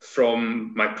deviate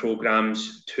from my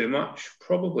programs too much?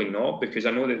 Probably not, because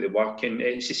I know that they work, and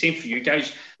it's the same for you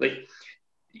guys. Like,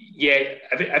 yeah,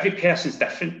 every person's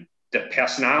different. Their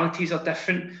personalities are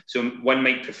different. So one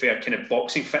might prefer kind of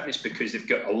boxing fitness because they've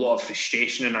got a lot of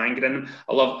frustration and anger in them.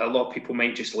 A lot of people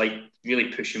might just like really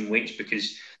pushing weights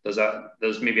because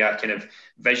there's maybe a kind of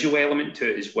visual element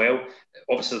to it as well.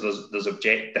 Obviously, there's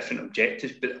different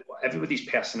objectives, but everybody's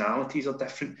personalities are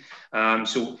different.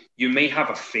 So you may have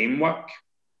a framework,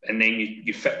 and then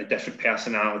you fit the different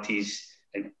personalities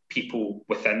and people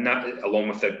within that, along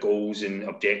with their goals and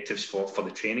objectives for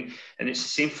the training. And it's the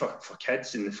same for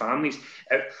kids and the families.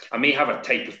 I may have a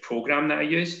type of program that I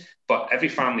use, but every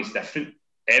family is different.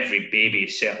 Every baby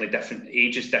is certainly different.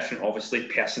 Age is different, obviously.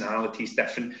 Personality is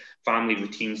different. Family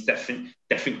routines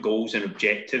different goals and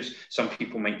objectives. Some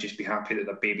people might just be happy that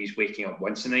their baby's waking up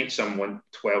once a night. Some want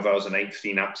 12 hours a night,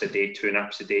 3 naps a day, 2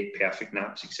 naps a day, perfect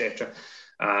naps, etc.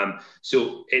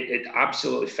 So it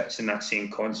absolutely fits in that same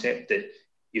concept that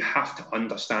you have to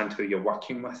understand who you're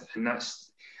working with. And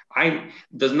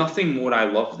there's nothing more I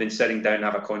love than sitting down and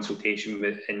have a consultation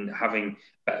with, and having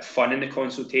a bit of fun in the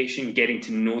consultation, getting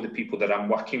to know the people that I'm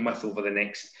working with over the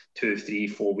next 2, 3,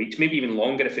 4 weeks, maybe even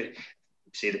longer if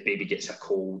say the baby gets a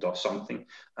cold or something.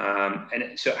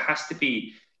 So it has to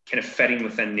be kind of fitting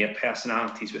within their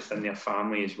personalities, within their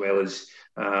family, as well as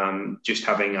just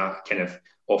having a kind of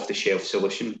off-the-shelf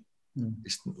solution.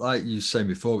 It's like you were saying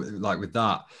before, like with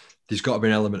that, there's got to be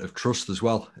an element of trust as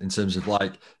well, in terms of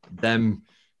like them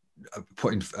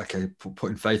putting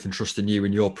faith and trust in you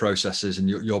and your processes and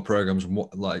your programs, and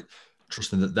what, like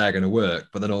trusting that they're going to work,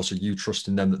 but then also you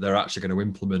trusting them that they're actually going to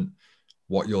implement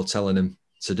what you're telling them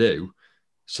to do,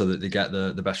 so that they get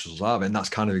the best results out of it. And that's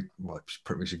kind of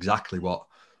pretty much exactly what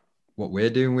we're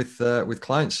doing with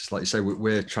clients. It's like you say,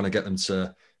 we're trying to get them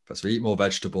to eat more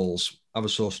vegetables, have a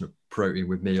source of protein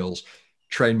with meals,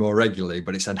 train more regularly.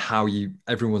 But it's then how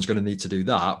everyone's going to need to do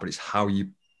that, but it's how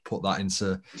you put that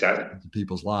into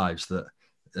people's lives,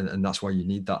 and that's why you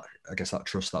need that, I guess, that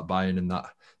trust, that buy-in, and that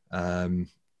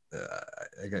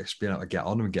I guess being able to get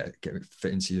on and get it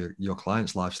fit into your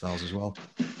clients' lifestyles as well.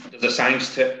 There's a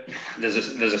science to it. There's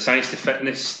a science to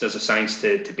fitness. There's a science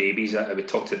to babies. I would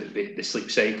talk to the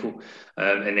sleep cycle,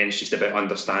 and then it's just about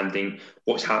understanding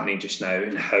what's happening just now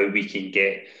and how we can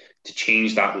get to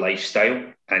change that lifestyle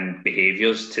and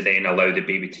behaviours to then allow the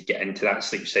baby to get into that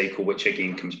sleep cycle, which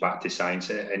again comes back to science.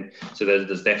 And so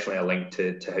there's definitely a link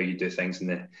to how you do things in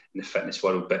the fitness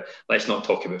world. But let's not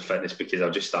talk about fitness, because I'll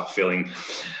just start feeling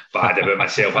bad about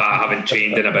myself. I haven't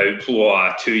trained in about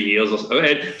 2 years or so.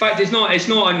 In fact, it's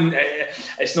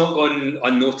not gone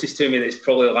unnoticed to me that it's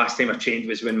probably the last time I trained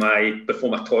was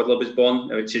before my toddler was born,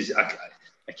 which is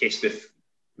a case with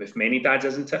many dads,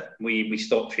 isn't it? We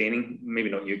stopped training. Maybe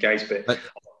not you guys, but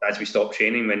dads, we stopped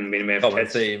training when we have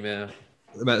kids. Team, yeah.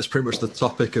 Mate, it's pretty much the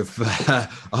topic of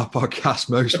our podcast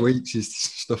most weeks is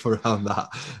stuff around that.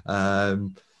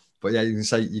 But yeah, you can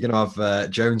say you're going to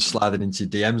have Jones sliding into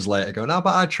your DMs later going, how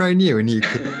about I train you? And you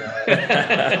could...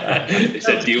 It's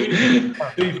a deal.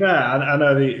 To be fair, I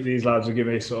know these lads will give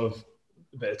me sort of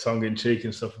a bit of tongue-in-cheek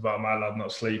and stuff about my lad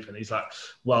not sleeping. He's like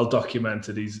well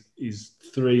documented. He's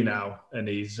 3 now, and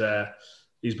he's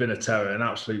been a terror, an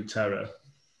absolute terror.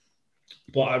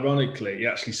 But ironically, he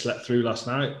actually slept through last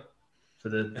night for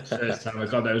the first time.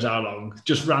 God knows how long,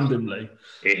 just randomly.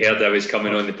 He heard I was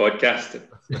coming on the podcast.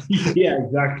 Yeah,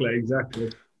 exactly.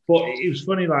 But it was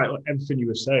funny, like everything you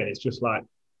were saying. It's just like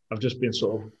I've just been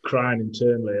sort of crying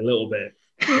internally a little bit.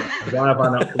 Why have I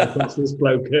not come across this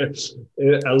bloke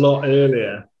a lot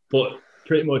earlier? But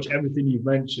pretty much everything you've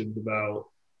mentioned about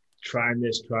trying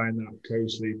this, trying that,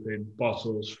 co-sleeping,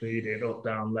 bottles, feeding, up,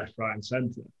 down, left, right, and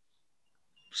centre.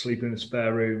 Sleeping in the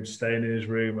spare room, staying in his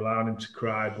room, allowing him to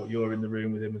cry, but you're in the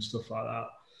room with him and stuff like that.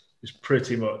 It's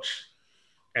pretty much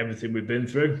everything we've been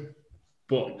through.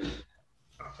 But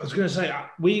I was going to say,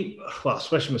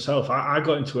 especially myself, I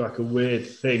got into like a weird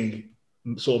thing,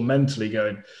 sort of mentally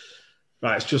going,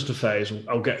 right, it's just a phase.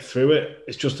 I'll get through it.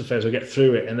 It's just a phase. I'll get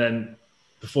through it. And then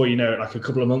before you know it, like a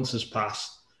couple of months has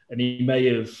passed and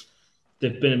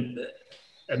there've been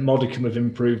a modicum of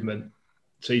improvement.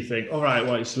 So you think, all right,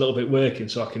 well, it's a little bit working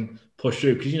so I can push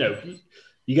through. Because,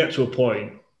 you get to a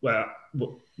point where,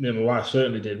 my wife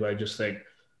certainly did, where I just think,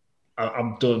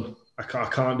 I'm done. I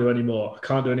can't do any more. I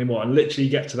can't do any more. And literally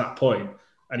you get to that point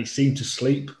and he seemed to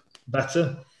sleep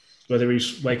better, whether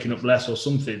he's waking up less or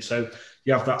something. So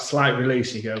you have that slight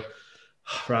release and you go,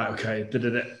 right, okay.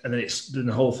 And then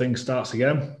the whole thing starts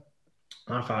again.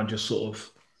 I found just sort of,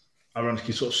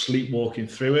 ironically, sort of sleepwalking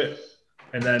through it.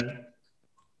 And then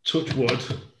touch wood,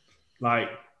 like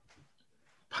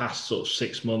past sort of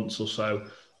 6 months or so,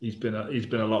 he's been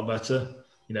a lot better.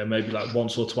 Maybe like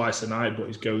once or twice a night, but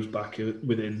he goes back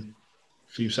within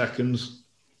a few seconds.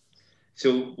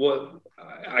 So what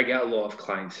I get a lot of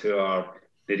clients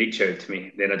they reach out to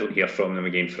me, then I don't hear from them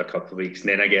again for a couple of weeks, and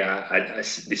then I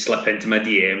get they slip into my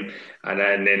DM, and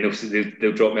then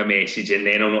they'll drop me a message, and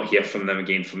then I'll not hear from them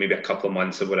again for maybe a couple of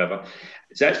months or whatever.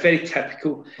 So that's very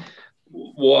typical.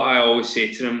 What I always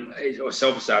say to them is,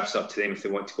 obviously it's up to them if they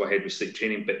want to go ahead with sleep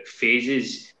training, but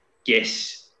phases,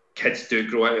 yes, kids do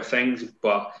grow out of things,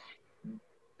 but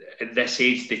at this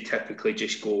age, they typically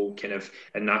just go kind of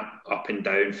in that up and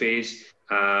down phase.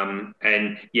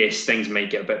 And yes, things might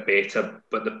get a bit better,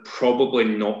 but they're probably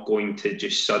not going to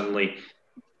just suddenly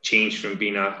change from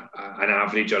being an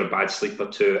average or a bad sleeper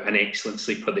to an excellent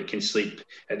sleeper that can sleep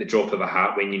at the drop of a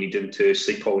hat when you need them to,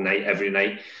 sleep all night, every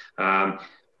night.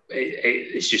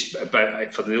 It's just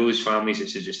about, for those families,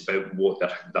 it's just about what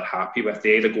they're happy with.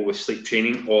 They either go with sleep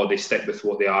training or they stick with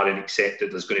what they are and accept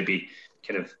that there's going to be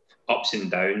kind of ups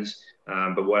and downs.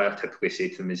 But what I typically say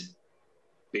to them is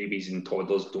babies and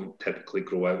toddlers don't typically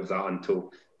grow out of that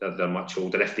until they're much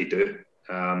older. If they do,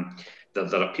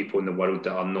 there are people in the world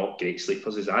that are not great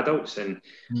sleepers as adults. And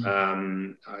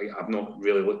I've not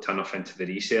really looked enough into the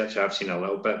research. I've seen a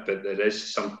little bit, but there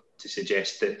is some to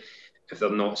suggest that if they're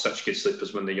not such good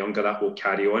sleepers when they're younger, that will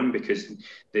carry on, because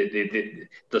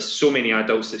there's so many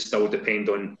adults that still depend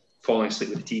on falling asleep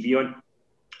with the TV on,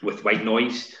 with white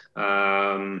noise.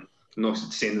 I'm not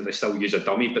saying that they still use a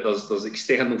dummy, but there's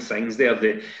external things there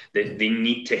that they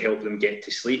need to help them get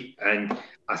to sleep. And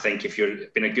I think if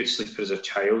you've been a good sleeper as a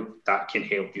child, that can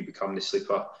help you become the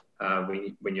sleeper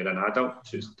when you're an adult.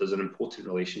 So there's an important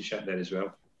relationship there as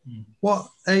well. What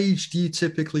age do you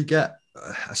typically get,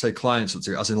 I say clients,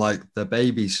 as in like their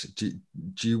babies? Do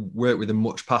you work with them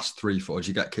much past 3, 4? Or do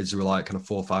you get kids who are like kind of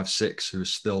 4, 5, 6 who are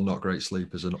still not great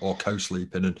sleepers or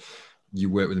co-sleeping, and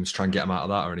you work with them to try and get them out of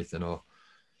that or anything? Or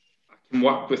I can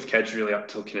work with kids really up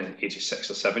till kind of age of 6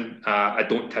 or 7. I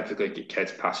don't typically get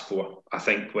kids past 4. I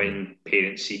think when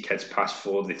parents see kids past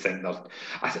 4, they think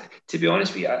to be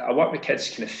honest with you, I work with kids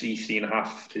kind of 3,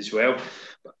 3.5 as well.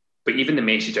 But even the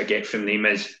message I get from them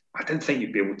is, I didn't think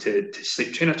you'd be able to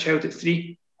sleep train a child at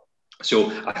 3.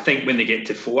 So I think when they get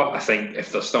to 4, I think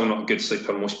if they're still not a good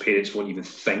sleeper, most parents won't even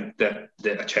think that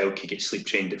a child could get sleep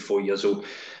trained at 4 years old.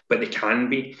 But they can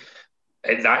be.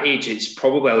 At that age, it's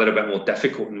probably a little bit more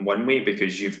difficult in one way,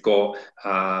 because you've got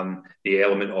the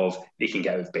element of they can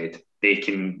get out of bed.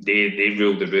 They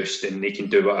rule the roost and they can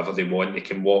do whatever they want. They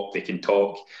can walk, they can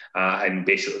talk, and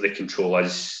basically they control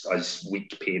us as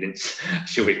weak parents,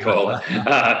 shall we call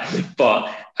it.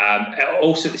 But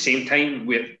also at the same time,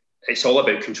 it's all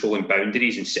about controlling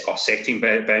boundaries or setting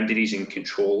boundaries and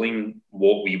controlling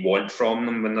what we want from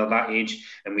them when they're that age.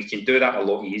 And we can do that a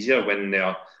lot easier when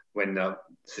they're when they're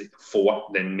 4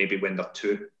 than maybe when they're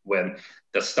 2, when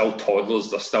they're still toddlers,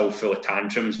 they're still full of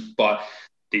tantrums, but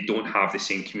they don't have the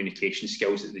same communication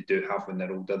skills that they do have when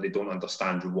they're older. They don't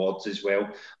understand rewards as well,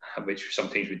 which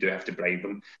sometimes we do have to bribe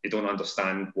them. They don't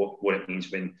understand what it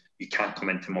means when you can't come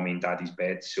into mummy and daddy's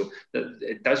bed. So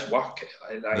it does work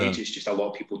at that age. It's just a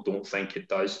lot of people don't think it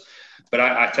does. But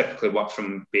I typically work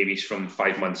from babies from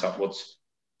 5 months upwards.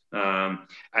 And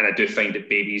I do find that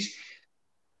babies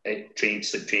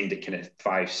sleep trained at kind of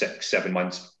 5, 6, 7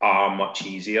 months are much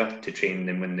easier to train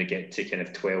than when they get to kind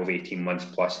of 12, 18 months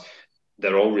plus.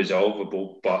 They're all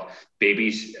resolvable, but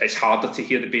babies, it's harder to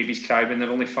hear the babies cry when they're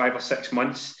only 5 or 6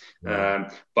 months.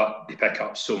 But they pick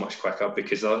up so much quicker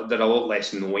because they're a lot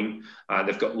less knowing.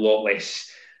 They've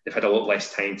had a lot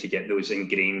less time to get those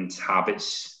ingrained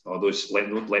habits, or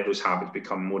let those habits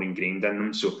become more ingrained in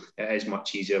them. So it is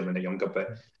much easier when they're younger,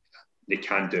 but they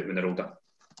can do it when they're older.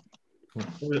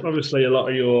 Obviously, a lot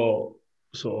of your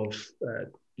sort of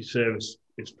your service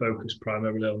is focused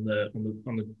primarily on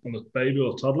the baby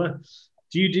or toddler.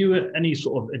 Do you do any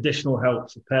sort of additional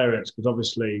help for parents? Because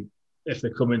obviously, if they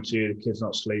come into you, the kid's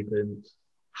not sleeping,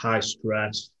 high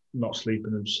stress, not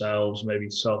sleeping themselves, maybe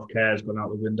self-care has gone out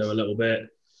the window a little bit,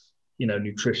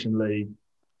 nutritionally,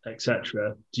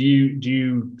 etc. Do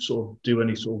you sort of do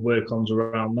any sort of work-ons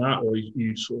around that, or are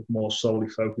you sort of more solely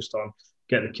focused on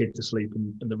get the kid to sleep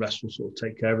and the rest will sort of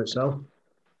take care of itself?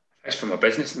 It's from my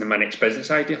business and my next business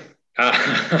idea.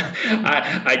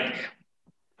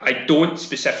 I don't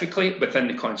specifically within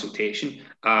the consultation,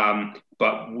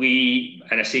 but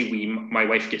my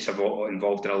wife gets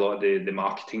involved in a lot of the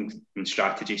marketing and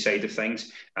strategy side of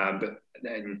things,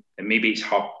 and maybe it's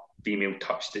her female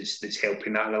touch that's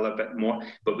helping that a little bit more.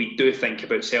 But we do think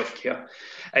about self-care,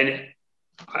 and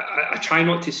I try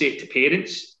not to say it to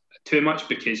parents too much,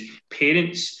 because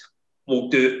parents will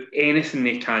do anything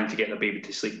they can to get their baby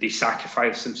to sleep. They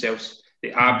sacrifice themselves.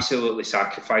 They absolutely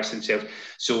sacrifice themselves.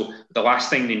 So the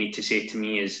last thing they need to say to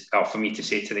me is, or for me to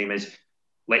say to them is,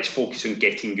 let's focus on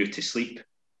getting you to sleep,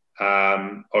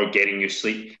 or getting you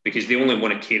sleep, because they only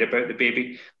want to care about the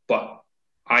baby. But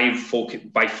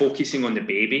by focusing on the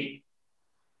baby,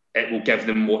 it will give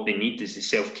them what they need, is the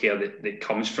self-care that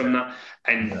comes from that.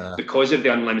 And because of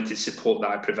the unlimited support that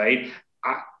I provide,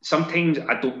 sometimes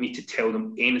I don't need to tell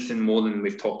them anything more than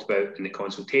we've talked about in the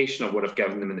consultation or what I've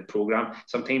given them in the program.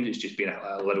 Sometimes it's just being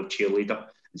a little cheerleader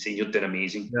and saying, you're doing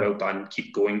amazing, well done,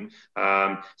 keep going.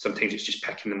 Sometimes it's just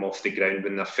picking them off the ground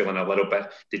when they're feeling a little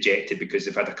bit dejected because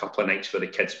they've had a couple of nights where the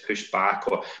kids pushed back,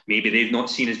 or maybe they've not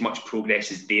seen as much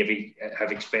progress as they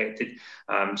have expected.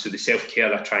 So the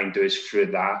self-care I try and do is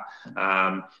through that.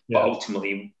 But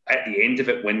ultimately, at the end of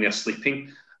it, when they're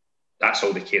sleeping, that's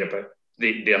all they care about.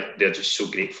 They're just so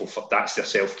grateful for that's their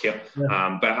self-care.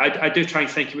 But I do try and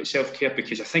think about self-care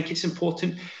because I think it's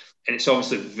important, and it's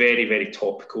obviously very, very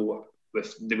topical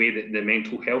with the way that the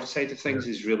mental health side of things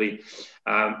is really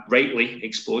rightly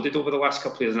exploded over the last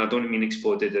couple of years. And I don't mean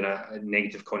exploded in a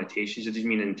negative connotations. I just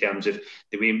mean in terms of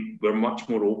the way we're much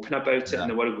more open about it in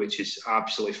the world, which is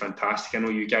absolutely fantastic. I know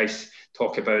you guys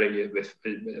talk about it with,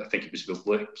 I think it was with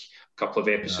Luke a couple of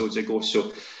episodes ago.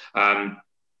 So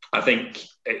I think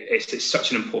it's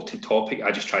such an important topic.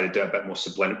 I just try to do it a bit more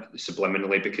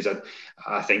subliminally, because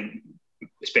I think,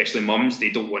 especially mums, they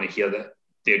don't want to hear that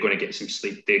they're going to get some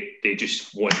sleep. They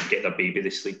just want to get their baby to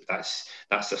sleep. That's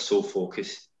their sole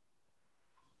focus.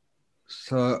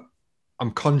 So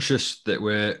I'm conscious that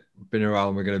we're been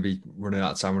around. We're going to be running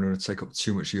out of time. We're going to take up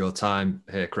too much of your time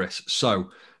here, Chris. So a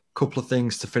couple of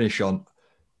things to finish on.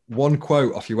 One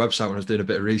quote off your website when I was doing a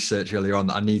bit of research earlier on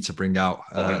that I need to bring out.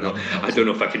 I don't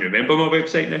know if I can remember my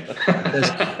website now.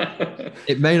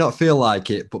 It may not feel like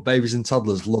it, but babies and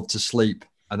toddlers love to sleep.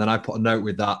 And then I put a note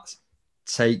with that: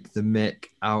 take the mick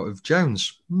out of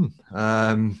Jones. We've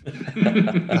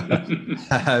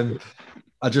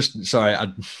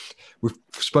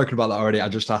spoken about that already. I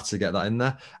just had to get that in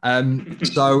there.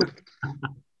 So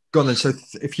go on then. So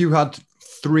if you had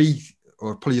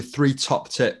probably your three top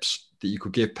tips that you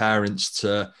could give parents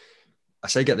to, I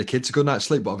say get the kids a good night's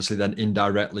sleep, but obviously then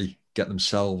indirectly get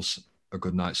themselves a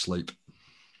good night's sleep.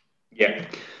 Yeah.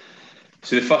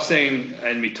 So the first thing,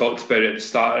 and we talked about it at the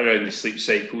start around the sleep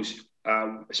cycles,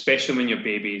 especially when your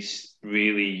baby's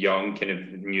really young, kind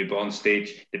of newborn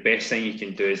stage, the best thing you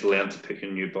can do is learn to put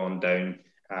your newborn down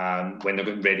when they're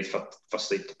getting ready for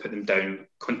sleep, to put them down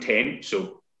content.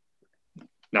 So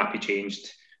nappy changed,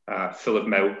 full of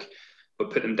milk,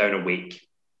 but put them down awake.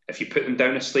 If you put them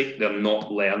down asleep, they're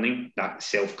not learning that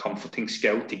self-comforting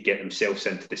skill to get themselves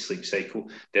into the sleep cycle.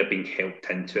 They're being helped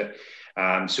into it.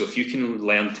 So if you can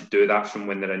learn to do that from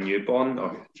when they're a newborn,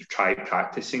 or you try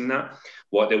practicing that,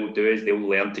 what they will do is they'll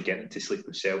learn to get into sleep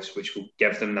themselves, which will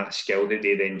give them that skill that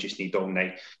they then just need all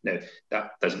night. Now,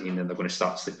 that doesn't mean that they're going to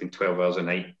start sleeping 12 hours a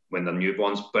night when they're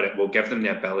newborns, but it will give them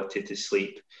the ability to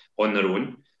sleep on their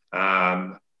own,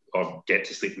 or get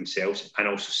to sleep themselves, and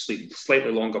also sleep slightly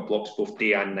longer blocks, both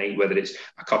day and night, whether it's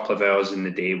a couple of hours in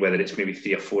the day, whether it's maybe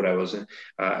 3 or 4 hours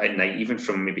at night. Even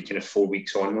from maybe kind of 4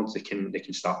 weeks onwards, they can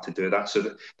start to do that.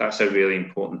 So that's a really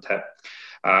important tip.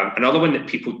 Another one that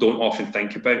people don't often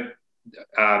think about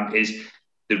is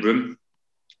the room.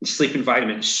 The sleep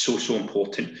environment is so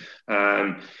important.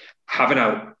 Having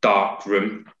a dark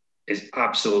room is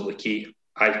absolutely key.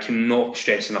 I cannot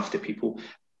stress enough to people,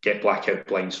 get blackout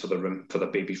blinds for the room, for the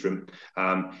baby's room.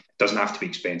 It doesn't have to be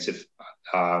expensive.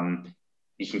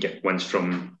 You can get ones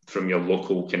from your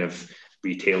local kind of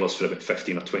retailers for about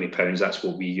 15 or 20 pounds. That's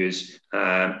what we use,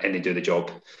 and they do the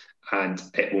job. And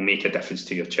it will make a difference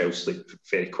to your child's sleep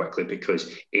very quickly, because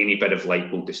any bit of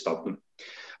light will disturb them.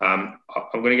 I'm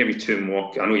going to give you 2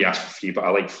 more. I know you asked for 3, but I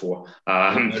like 4.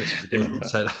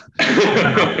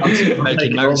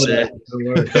 Making notes here.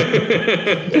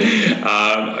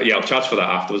 I'll charge for that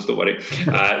afterwards, don't worry.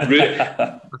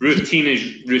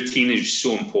 Routine is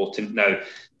so important. Now,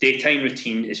 daytime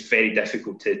routine is very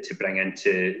difficult to bring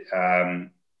into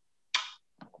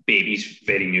babies,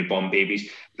 very newborn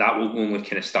babies. That will only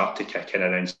kind of start to kick in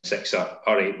around 6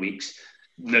 or 8 weeks.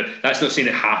 No, that's not saying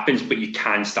it happens, but you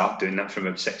can start doing that from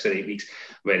about 6 or 8 weeks.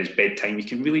 Whereas bedtime, you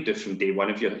can really do from day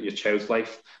one of your child's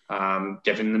life,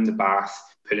 giving them the bath,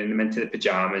 putting them into the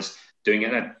pajamas, doing it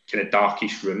in a kind of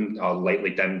darkish room or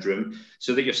lightly dimmed room,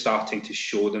 so that you're starting to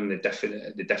show them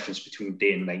the difference between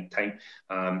day and night time,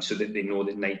 so that they know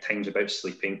that night time's about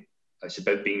sleeping. It's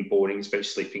about being boring. It's about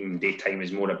sleeping. And daytime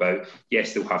is more about,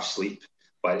 yes, they'll have sleep,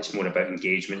 but it's more about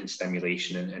engagement and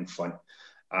stimulation and fun.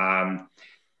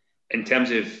 In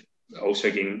terms of also,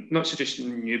 again, not so just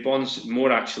newborns, more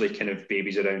actually kind of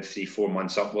babies around 3-4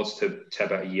 months upwards to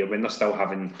about a year, when they're still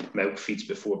having milk feeds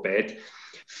before bed.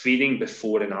 Feeding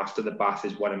before and after the bath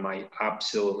is one of my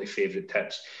absolutely favourite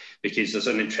tips, because there's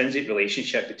an intrinsic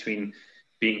relationship between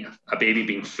being a baby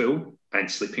being full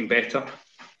and sleeping better.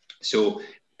 So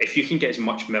if you can get as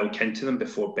much milk into them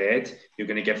before bed, you're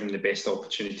going to give them the best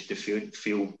opportunity to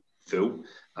feel full.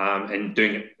 And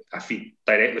doing a feed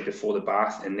directly before the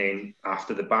bath and then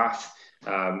after the bath,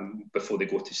 before they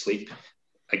go to sleep.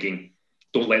 Again,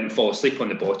 don't let them fall asleep on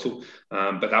the bottle,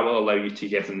 but that will allow you to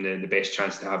give them the best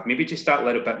chance to have maybe just that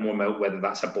little bit more milk, whether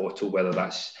that's a bottle, whether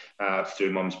that's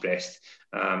through mum's breast,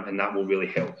 and that will really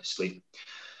help sleep.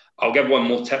 I'll give one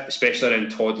more tip, especially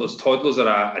around toddlers. Toddlers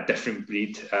are a different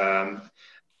breed.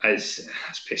 As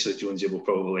especially Jonesy will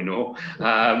probably know.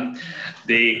 But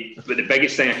the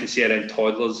biggest thing I can say around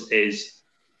toddlers is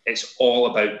it's all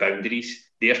about boundaries.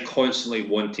 They're constantly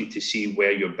wanting to see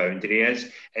where your boundary is.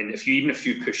 And if you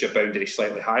push your boundary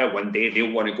slightly higher, one day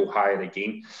they'll want to go higher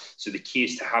again. So the key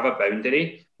is to have a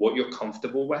boundary, what you're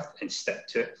comfortable with, and stick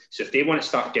to it. So if they want to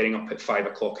start getting up at 5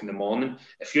 o'clock in the morning,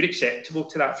 if you're acceptable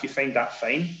to that, if you find that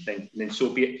fine, then so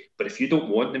be it. But if you don't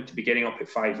want them to be getting up at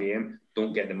 5 a.m.,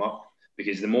 don't get them up.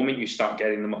 Because the moment you start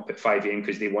getting them up at 5 a.m.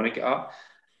 because they want to get up,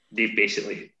 they've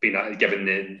basically been given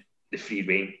the free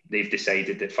rein. They've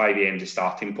decided that 5 a.m. is the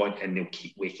starting point, and they'll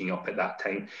keep waking up at that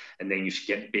time. And then you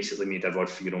get basically made a rod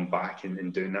for your own back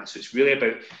in doing that. So it's really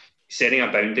about setting a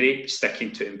boundary,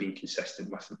 sticking to it, and being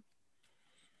consistent with them.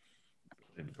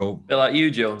 Cool. A bit like you,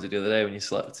 Jonesy, the other day when you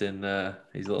slept in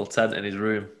his little tent in his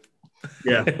room.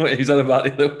 Yeah. He was on about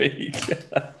the other week.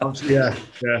 Yeah.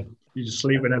 You just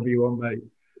sleep whenever you want, mate.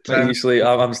 You sleep,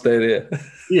 I'm staying here.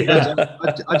 Yeah.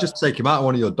 I just take him out on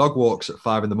one of your dog walks at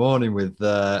 5 a.m. with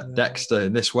Dexter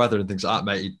in this weather and things like that,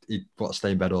 mate. He'd want to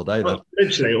stay in bed all day then.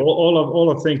 Literally,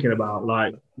 all I'm thinking about,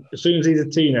 like, as soon as he's a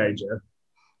teenager,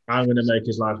 I'm going to make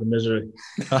his life a misery.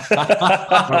 That's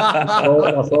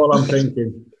all I'm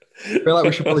thinking. I feel like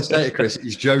we should probably say to Chris,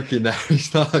 he's joking there.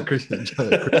 He's not Chris.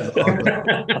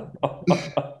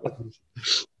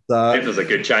 If there's a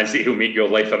good chance that he'll make your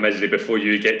life a misery before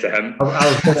you get to him.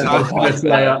 I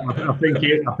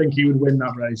think he would win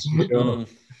that race.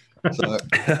 So,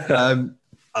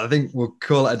 I think we'll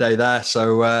call it a day there.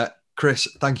 So, Chris,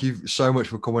 thank you so much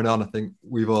for coming on. I think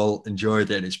we've all enjoyed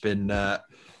it. It's been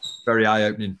very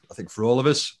eye-opening, I think, for all of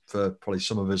us, for probably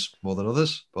some of us more than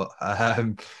others. But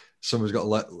some of us got a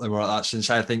lot more of that. Since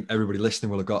I think everybody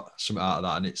listening will have got something out of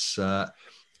that. And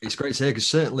it's great to hear, because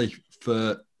certainly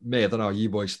for me, I don't know how you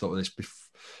boys thought of this.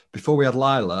 Before we had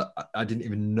Lila, I didn't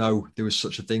even know there was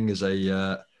such a thing as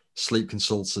a sleep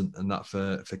consultant and that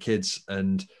for kids.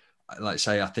 And like I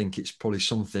say, I think it's probably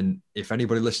something, if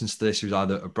anybody listens to this who's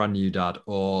either a brand new dad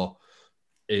or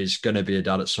is going to be a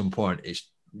dad at some point,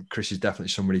 Chris is definitely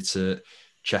somebody to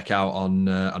check out on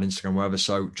Instagram, wherever.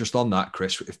 So just on that,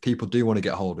 Chris, if people do want to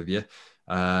get hold of you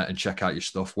and check out your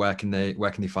stuff, where can they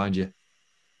find you?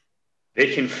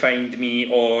 They can find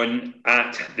me on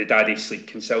at the Daddy Sleep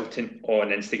Consultant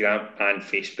on Instagram and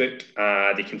Facebook.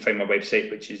 They can find my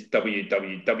website, which is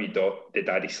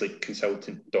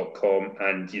www.thedaddysleepconsultant.com,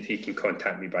 and they can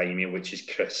contact me by email, which is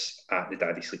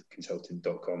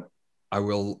chris@thedaddysleepconsultant.com. I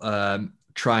will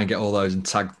try and get all those and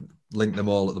link them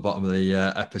all at the bottom of the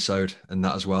episode and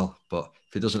that as well. But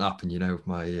if it doesn't happen, it's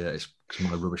my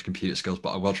rubbish computer skills, but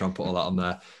I will try and put all that on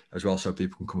there as well so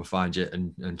people can come and find you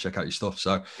and check out your stuff.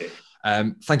 So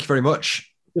thank you very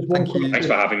much. Thanks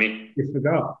for having me. You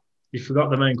forgot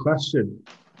the main question.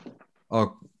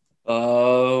 Oh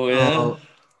yeah.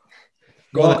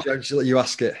 Go on, James, let you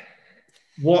ask it.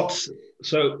 What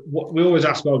we always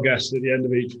ask our guests at the end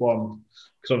of each one,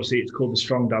 because obviously it's called the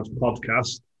Strong Dads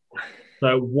Podcast.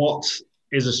 So what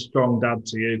is a strong dad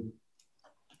to you?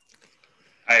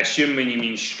 I assume when you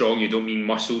mean strong, you don't mean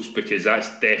muscles, because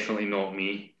that's definitely not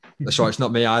me. That's right, it's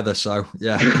not me either, so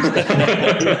yeah.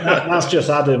 That's just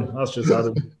Adam.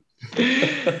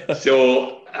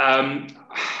 So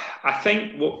I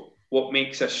think what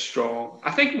makes a strong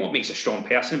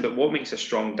person, but what makes a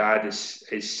strong dad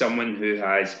is someone who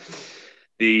has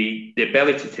the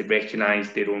ability to recognise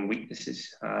their own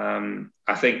weaknesses.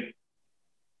 I think,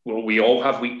 well, we all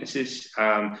have weaknesses.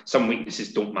 Some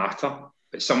weaknesses don't matter,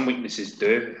 but some weaknesses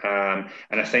do.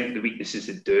 And I think the weaknesses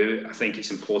that do, I think it's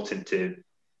important to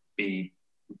be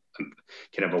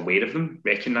kind of aware of them,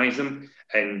 recognise them,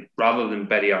 and rather than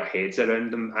bury our heads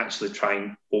around them, actually try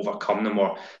and overcome them.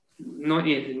 Or not,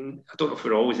 I don't know if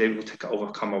we're always able to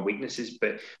overcome our weaknesses,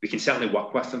 but we can certainly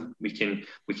work with them. We can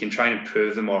try and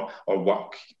improve them or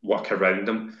work around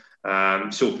them.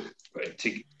 So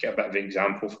to get a bit of an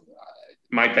example,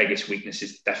 my biggest weakness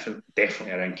is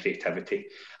definitely around creativity.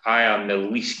 I am the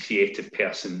least creative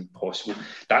person possible.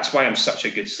 That's why I'm such a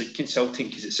good sleep consultant,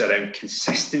 because it's around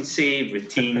consistency,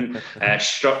 routine,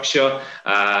 structure.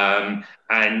 And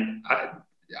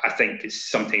I think it's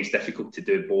sometimes difficult to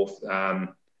do both.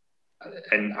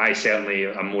 And I certainly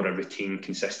am more a routine,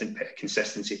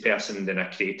 consistency person than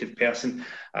a creative person.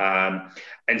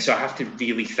 And so I have to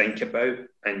really think about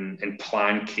and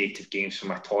plan creative games for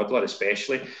my toddler,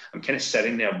 especially. I'm kind of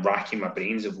sitting there racking my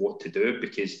brains of what to do,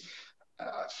 because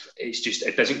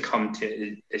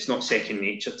it's not second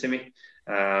nature to me.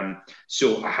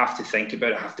 So I have to think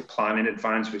about it. I have to plan in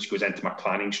advance, which goes into my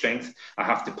planning strength. I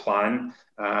have to plan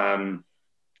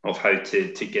of how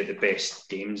to get the best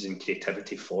games and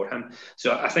creativity for him.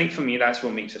 So I think for me, that's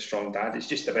what makes a strong dad. It's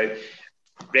just about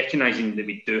recognising that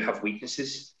we do have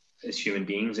weaknesses as human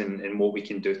beings and what we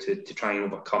can do to try and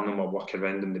overcome them or work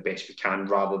around them the best we can,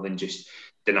 rather than just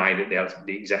deny that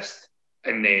they exist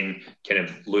and then kind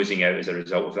of losing out as a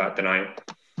result of that denial.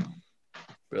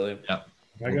 Brilliant. Yeah.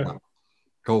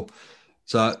 Cool.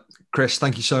 So, Chris,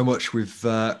 thank you so much. We've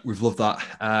loved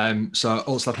that. So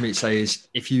all that's left for me to say is,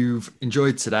 if you've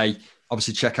enjoyed today,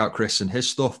 obviously check out Chris and his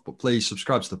stuff, but please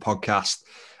subscribe to the podcast,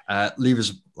 leave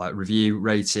us like review,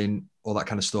 rating, all that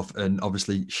kind of stuff, and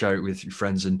obviously share it with your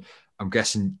friends. And I'm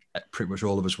guessing pretty much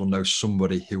all of us will know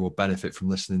somebody who will benefit from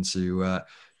listening to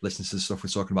the stuff we're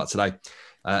talking about today.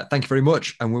 Thank you very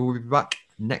much, and we will be back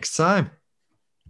next time.